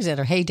 and she was at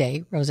her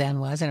heyday. Roseanne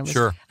was, and it was.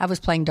 Sure. I was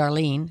playing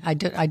Darlene.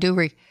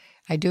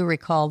 I do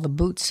recall the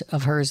boots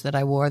of hers that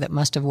I wore that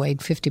must have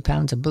weighed 50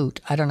 pounds a boot.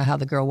 I don't know how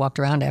the girl walked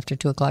around after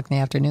 2:00 in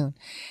the afternoon.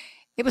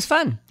 It was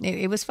fun.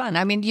 It was fun.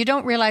 I mean, you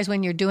don't realize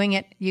when you're doing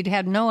it, you'd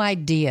have no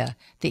idea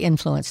the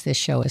influence this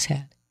show has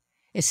had.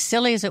 As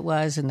silly as it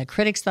was, and the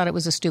critics thought it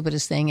was the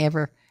stupidest thing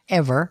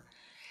ever,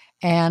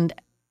 and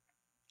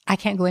I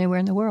can't go anywhere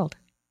in the world.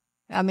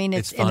 I mean,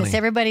 It's and it's funny.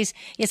 everybody's.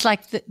 It's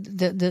like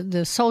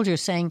the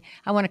soldiers saying,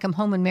 "I want to come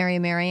home and marry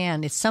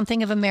Marianne." It's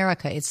something of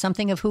America. It's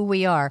something of who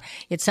we are.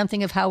 It's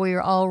something of how we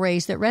were all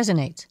raised that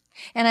resonates.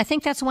 And I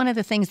think that's one of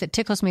the things that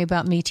tickles me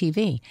about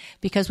MeTV,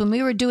 because when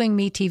we were doing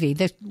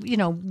MeTV,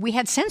 we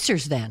had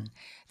censors then.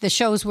 The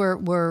shows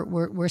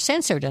were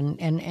censored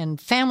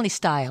and family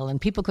style, and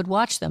people could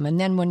watch them. And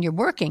then when you're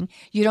working,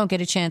 you don't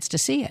get a chance to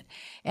see it.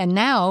 And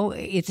now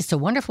it's a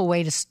wonderful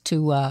way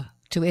to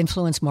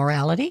influence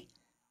morality.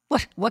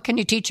 What can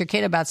you teach your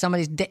kid about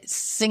somebody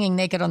singing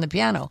naked on the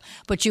piano?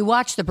 But you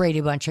watch the Brady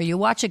Bunch, or you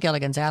watch a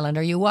Gilligan's Island,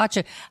 or you watch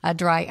a I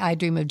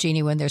Dream of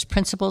Jeannie, when there's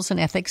principles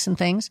and ethics and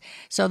things.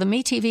 So the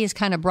MeTV has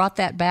kind of brought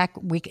that back.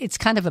 It's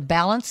kind of a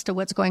balance to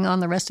what's going on in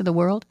the rest of the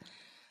world.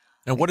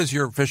 And what is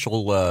your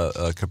official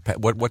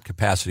what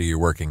capacity are you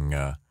working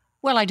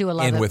Well, I do a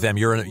lot in with them?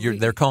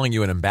 They're calling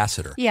you an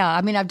ambassador. Yeah,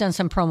 I mean, I've done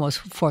some promos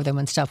for them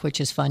and stuff, which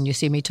is fun. You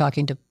see me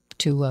talking to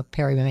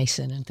Perry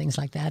Mason and things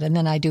like that, and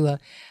then I do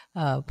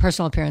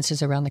personal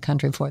appearances around the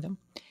country for them,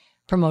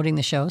 promoting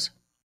the shows.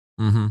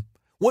 Mm-hmm.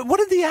 What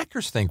did the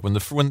actors think when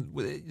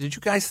did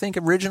you guys think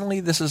originally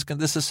this is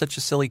such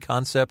a silly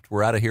concept?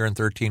 We're out of here in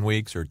 13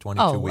 weeks or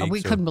 22 weeks.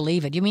 We couldn't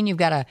believe it. You mean you've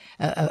got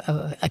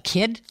a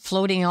kid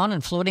floating on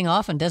and floating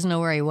off and doesn't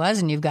know where he was,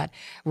 and you've got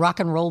rock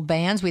and roll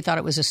bands. We thought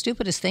it was the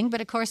stupidest thing, but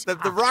of course the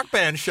rock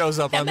band shows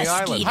up on the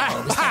island.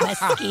 The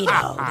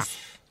mosquitoes.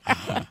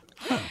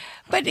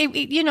 But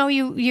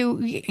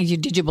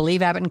did you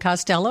believe Abbott and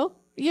Costello?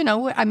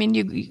 I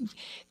mean,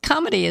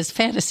 comedy is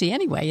fantasy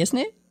anyway, isn't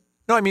it?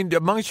 No, I mean,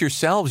 amongst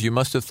yourselves, you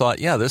must have thought,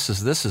 yeah, this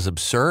is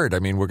absurd. I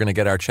mean, we're going to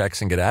get our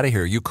checks and get out of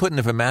here. You couldn't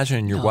have imagined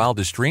in your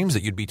wildest dreams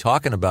that you'd be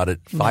talking about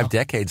it 5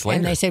 decades later.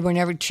 And they said we're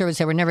never going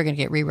to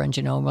get reruns,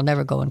 and we'll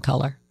never go in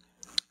color.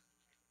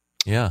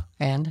 Yeah.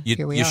 And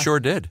here we are. You sure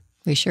did.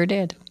 We sure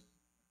did.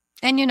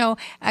 And,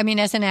 I mean,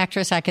 as an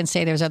actress, I can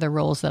say there's other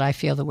roles that I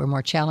feel that were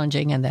more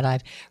challenging and that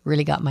I've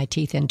really got my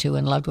teeth into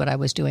and loved what I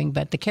was doing.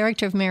 But the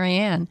character of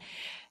Marianne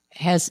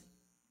has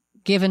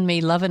given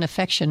me love and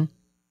affection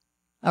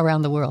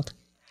around the world.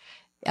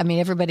 I mean,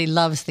 everybody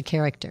loves the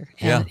character.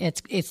 And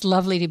it's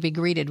lovely to be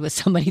greeted with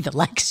somebody that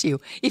likes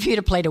you. If you'd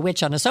have played a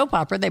witch on a soap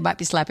opera, they might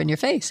be slapping your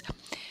face.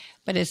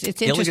 But it's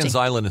interesting. Gilligan's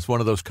Island is one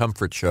of those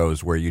comfort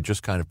shows where you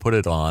just kind of put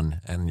it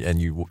on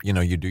and you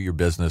do your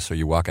business, or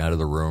you walk out of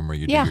the room, or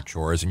you do your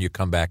chores, and you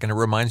come back, and it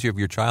reminds you of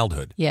your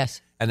childhood.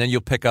 Yes. And then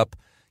you'll pick up,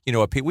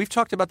 we've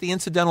talked about the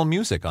incidental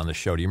music on the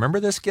show. Do you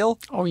remember this, Gil?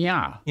 Oh,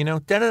 yeah.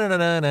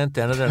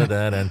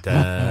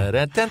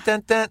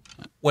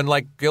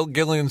 When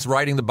Gilligan's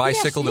riding the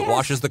bicycle that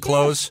washes the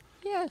clothes.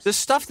 Yes. This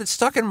stuff that's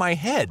stuck in my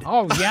head.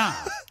 Oh, yeah.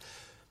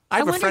 I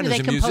have a friend who's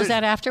a musician. Do they compose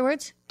that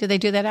afterwards? Do they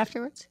do that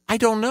afterwards? I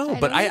don't know,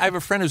 but I have a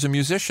friend who's a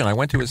musician. I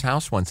went to his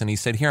house once, and he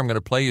said, "Here, I'm going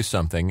to play you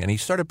something." And he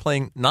started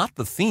playing not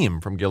the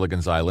theme from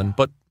Gilligan's Island,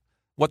 but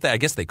what I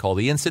guess they call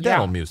the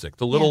incidental music,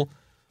 the little,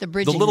 the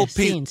bridging, the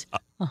scenes.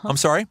 I'm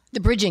sorry, the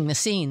bridging, the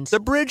scenes, the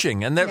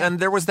bridging, and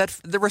there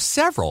were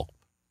several.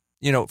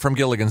 From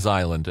Gilligan's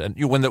Island, and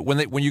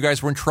when you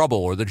guys were in trouble,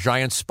 or the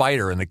giant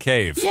spider in the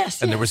cave. Yes,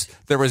 and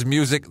there was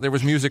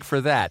music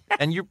for that,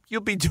 and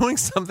you'll be doing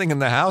something in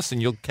the house,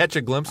 and you'll catch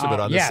a glimpse of it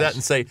on the set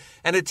and say,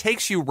 and it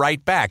takes you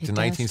right back to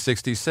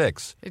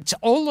 1966. It's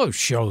all those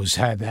shows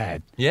had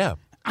that. Yeah,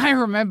 I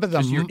remember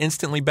you're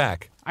instantly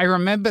back. I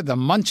remember the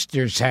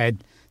Munsters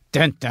had.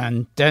 Dun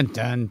dun dun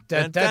dun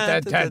dun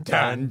dun dun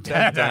dun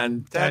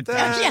dun dun.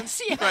 Yes.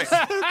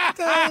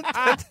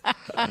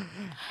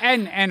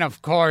 And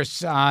of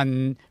course,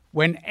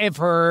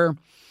 whenever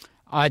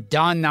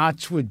Don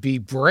Knotts would be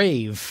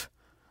brave.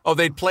 Oh,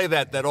 they'd play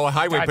that old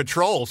highway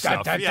patrol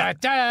stuff.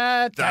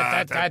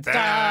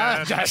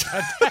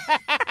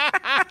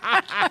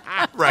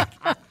 Right.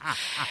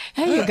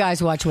 Hey, you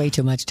guys watch way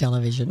too much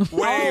television.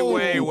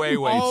 Way too much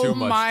television. Oh,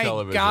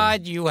 my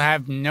God, you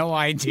have no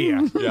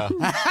idea. Yeah.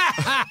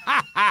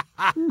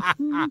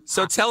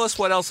 So tell us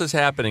what else is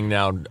happening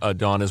now,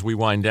 Dawn, as we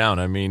wind down.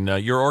 I mean,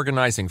 you're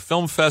organizing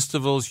film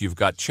festivals. You're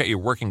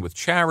working with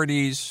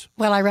charities.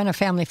 Well, I run a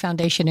family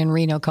foundation in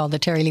Reno called the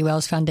Terry Lee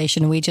Wells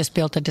Foundation. We just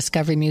built a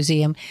Discovery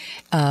Museum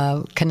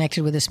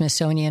connected with the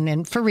Smithsonian.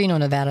 And for Reno,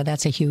 Nevada,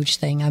 that's a huge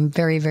thing. I'm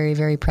very, very,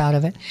 very proud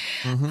of it.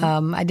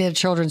 Mm-hmm. I did a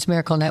Children's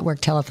Miracle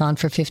Network telethon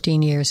for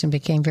 15 years and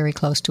became very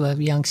close to a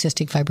young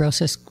cystic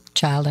fibrosis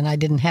child, and I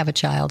didn't have a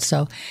child,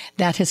 so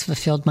that has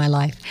fulfilled my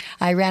life.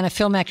 I ran a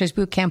film actors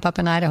boot camp up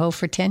in Idaho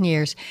for 10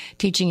 years,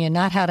 teaching you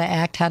not how to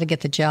act, how to get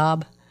the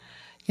job.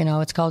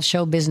 It's called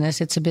show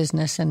business. It's a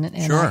business, and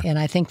sure.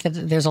 I think that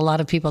there's a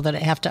lot of people that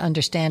have to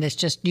understand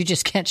you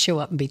just can't show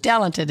up and be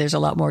talented. There's a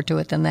lot more to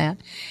it than that.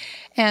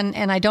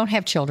 And I don't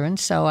have children,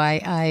 so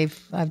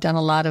I've done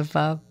a lot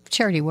of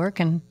charity work,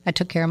 and I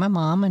took care of my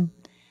mom, and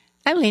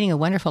I'm leading a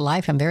wonderful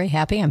life. I'm very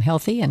happy. I'm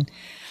healthy, and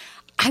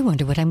I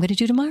wonder what I'm going to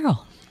do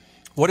tomorrow.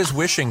 What is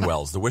Wishing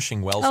Wells? The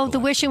Wishing Wells collection? The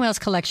Wishing Wells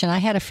collection. I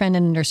had a friend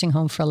in a nursing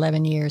home for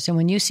 11 years. And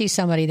when you see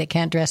somebody that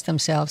can't dress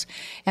themselves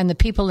and the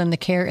people in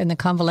the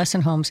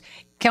convalescent homes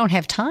don't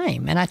have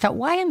time. And I thought,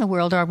 why in the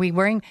world are we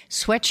wearing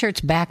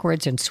sweatshirts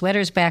backwards and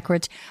sweaters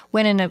backwards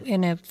when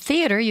in a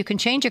theater you can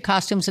change your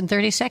costumes in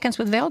 30 seconds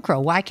with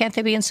Velcro? Why can't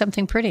they be in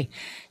something pretty?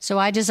 So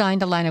I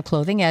designed a line of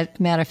clothing. As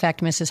a matter of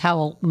fact, Mrs.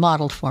 Howell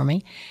modeled for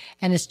me.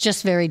 And it's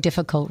just very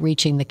difficult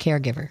reaching the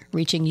caregiver,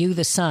 reaching you,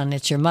 the son.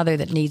 It's your mother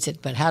that needs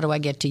it. But how do I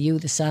get to you,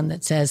 the son,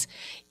 that says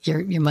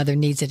your mother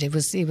needs it? It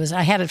was,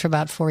 I had it for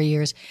about 4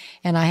 years,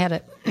 and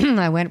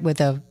I went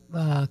with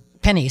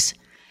pennies,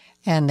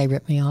 and they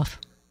ripped me off.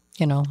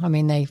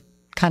 They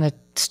kind of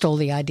stole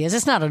the ideas.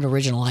 It's not an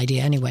original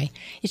idea anyway.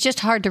 It's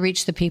just hard to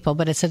reach the people,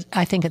 but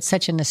I think it's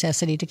such a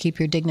necessity to keep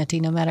your dignity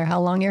no matter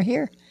how long you're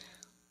here.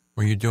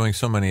 Well, you're doing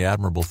so many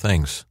admirable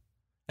things.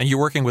 And you're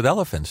working with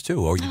elephants,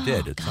 too, or you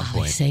did at some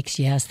point. Sakes,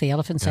 yes, the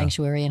Elephant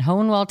Sanctuary in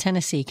Hohenwald,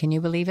 Tennessee. Can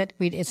you believe it?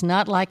 It's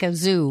not like a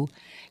zoo.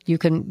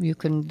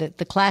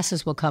 The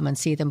classes will come and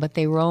see them, but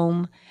they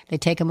roam. They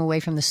take them away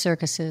from the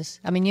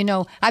circuses. I mean,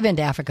 I've been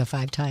to Africa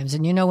 5 times,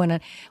 and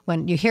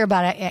when you hear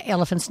about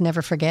elephants,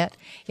 never forget.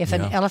 If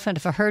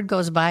a herd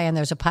goes by and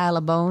there's a pile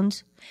of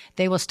bones,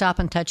 they will stop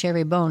and touch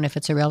every bone if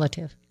it's a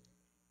relative.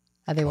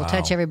 They will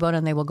touch every bone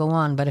and they will go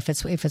on. But if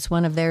it's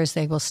one of theirs,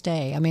 they will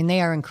stay. I mean,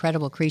 they are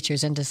incredible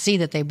creatures. And to see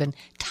that they've been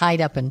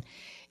tied up and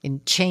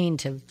chained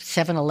to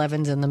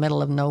 7-Elevens in the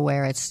middle of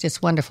nowhere,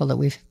 it's wonderful that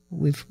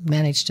we've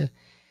managed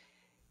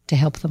to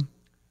help them.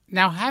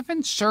 Now,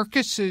 haven't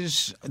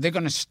circuses, they're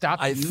going to stop?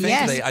 I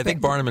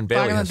think Barnum and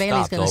Bailey has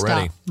stopped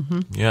already. Stop.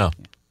 Mm-hmm. Yeah.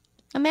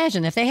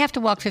 Imagine if they have to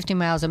walk 50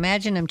 miles.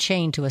 Imagine them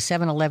chained to a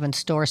 7-Eleven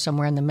store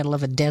somewhere in the middle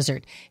of a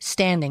desert,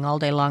 standing all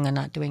day long and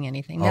not doing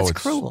anything. That's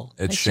cruel.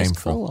 It's shameful.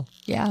 Just cruel.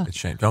 Yeah. It's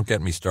shameful. Don't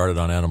get me started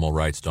on animal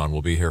rights, Dawn.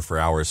 We'll be here for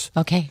hours.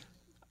 Okay.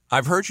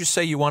 I've heard you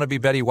say you want to be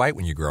Betty White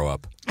when you grow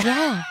up.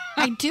 Yeah,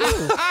 I do.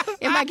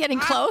 Am I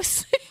getting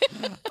close?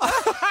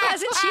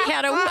 Hasn't she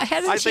had a?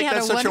 I think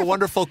that's such a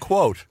wonderful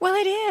quote. Well,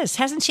 it is.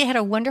 Hasn't she had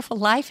a wonderful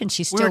life, and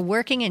she's still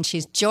working, and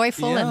she's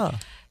joyful, and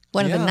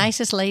one of the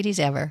nicest ladies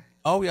ever.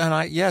 Oh,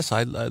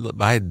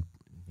 and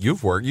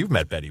you've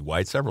met Betty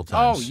White several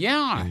times. Oh,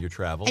 yeah. In your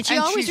travels. And she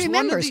always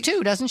remembers,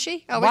 too, doesn't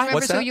she? Always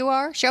remembers who you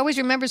are. She always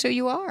remembers who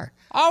you are.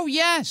 Oh,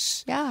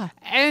 yes. Yeah.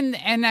 And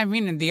I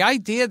mean, the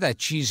idea that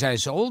she's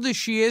as old as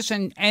she is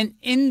and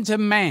in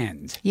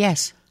demand.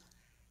 Yes.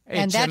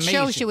 And that amazing.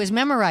 show she was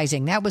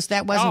memorizing. That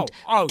wasn't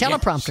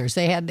teleprompters.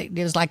 Yes. It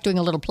was like doing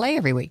a little play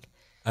every week.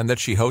 And that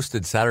she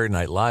hosted Saturday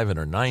Night Live in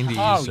her 90s.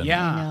 Oh,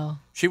 yeah. I know.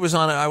 She was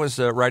on. I was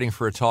writing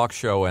for a talk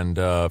show and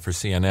for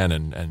CNN,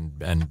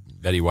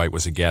 and Betty White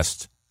was a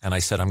guest. And I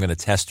said, I'm going to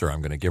test her.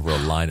 I'm going to give her a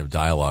line of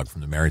dialogue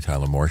from the Mary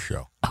Tyler Moore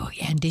Show. Oh,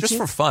 yeah. And did Just you?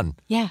 for fun.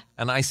 Yeah.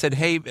 And I said,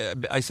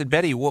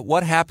 Betty,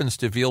 what happens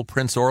to veal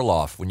Prince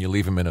Orloff when you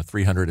leave him in a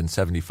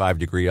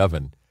 375-degree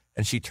oven?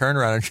 And she turned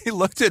around and she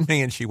looked at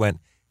me and she went,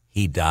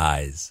 he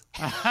dies.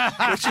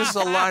 Which is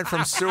a line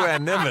from Sue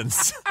Ann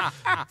Nimmons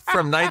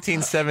from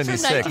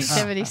 1976.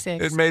 From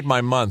 1976. It made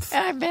my month.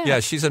 I bet. Yeah,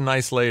 she's a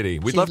nice lady.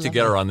 We'd She's love to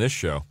get lovely. her on this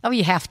show. Oh,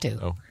 you have to.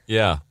 Oh,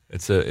 yeah.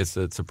 It's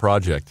a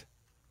project.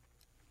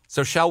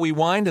 So shall we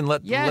wind and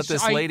let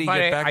this lady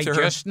get back to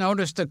her? I just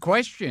noticed a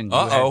question you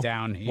had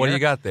down here. What do you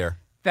got there?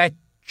 That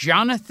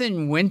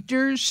Jonathan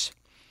Winters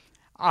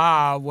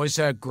was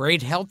a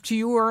great help to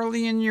you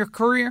early in your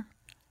career?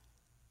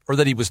 Or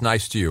that he was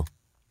nice to you?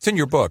 It's in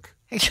your book.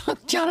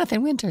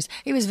 Jonathan Winters.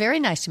 He was very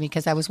nice to me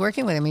because I was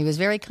working with him. He was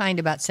very kind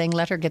about saying,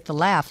 let her get the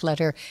laugh.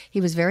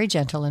 He was very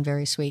gentle and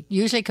very sweet.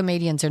 Usually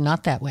comedians are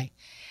not that way.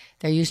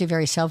 They're usually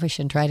very selfish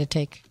and try to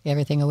take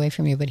everything away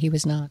from you, but he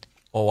was not.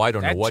 Oh, I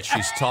don't know what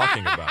she's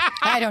talking about.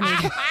 I don't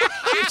either.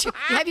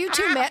 Have you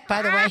two met,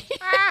 by the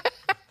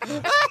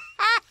way?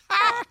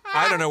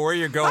 I don't know where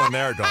you're going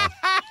there, Dawn.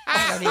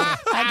 I don't either.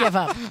 I give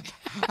up.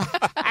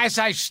 As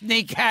I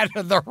sneak out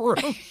of the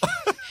room.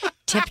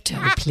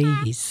 Tiptoe,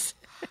 please.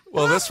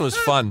 Well, this was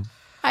fun.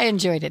 I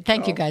enjoyed it.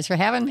 Thank you guys for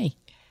having me.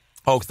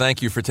 Oh,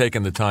 thank you for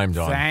taking the time,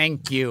 Dawn.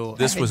 Thank you.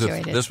 This was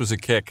a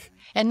kick.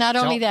 And not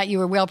only that, you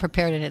were well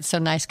prepared, and it's so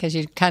nice because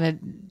you kind of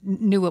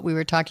knew what we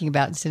were talking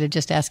about instead of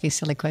just asking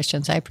silly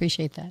questions. I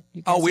appreciate that.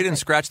 Oh, we didn't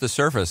scratch the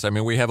surface. I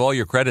mean, we have all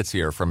your credits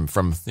here from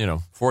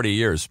 40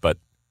 years, but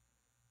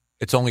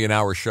it's only an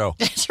hour show.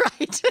 That's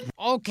right.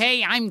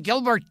 Okay, I'm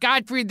Gilbert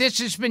Gottfried. This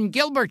has been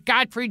Gilbert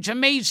Gottfried's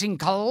Amazing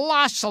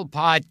Colossal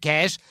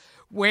Podcast.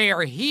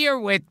 We're here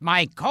with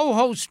my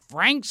co-host,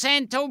 Frank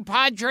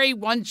Santopadre.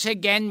 Once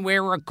again,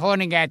 we're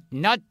recording at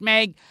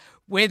Nutmeg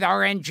with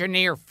our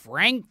engineer,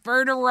 Frank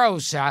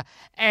Verderosa,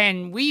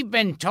 and we've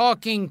been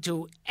talking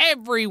to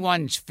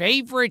everyone's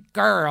favorite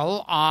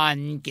girl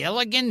on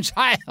Gilligan's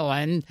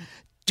Island,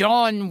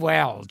 Dawn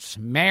Wells,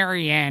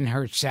 Marianne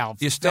herself.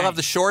 Do you still have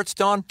the shorts,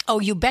 Dawn? Oh,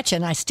 you betcha,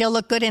 and I still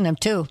look good in them,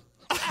 too.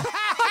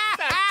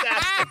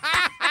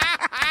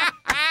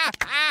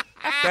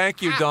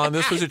 Thank you, Dawn.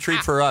 This was a treat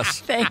for us.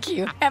 Thank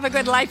you. Have a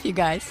good life, you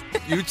guys.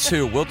 You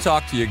too. We'll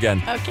talk to you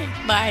again. Okay,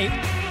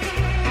 bye.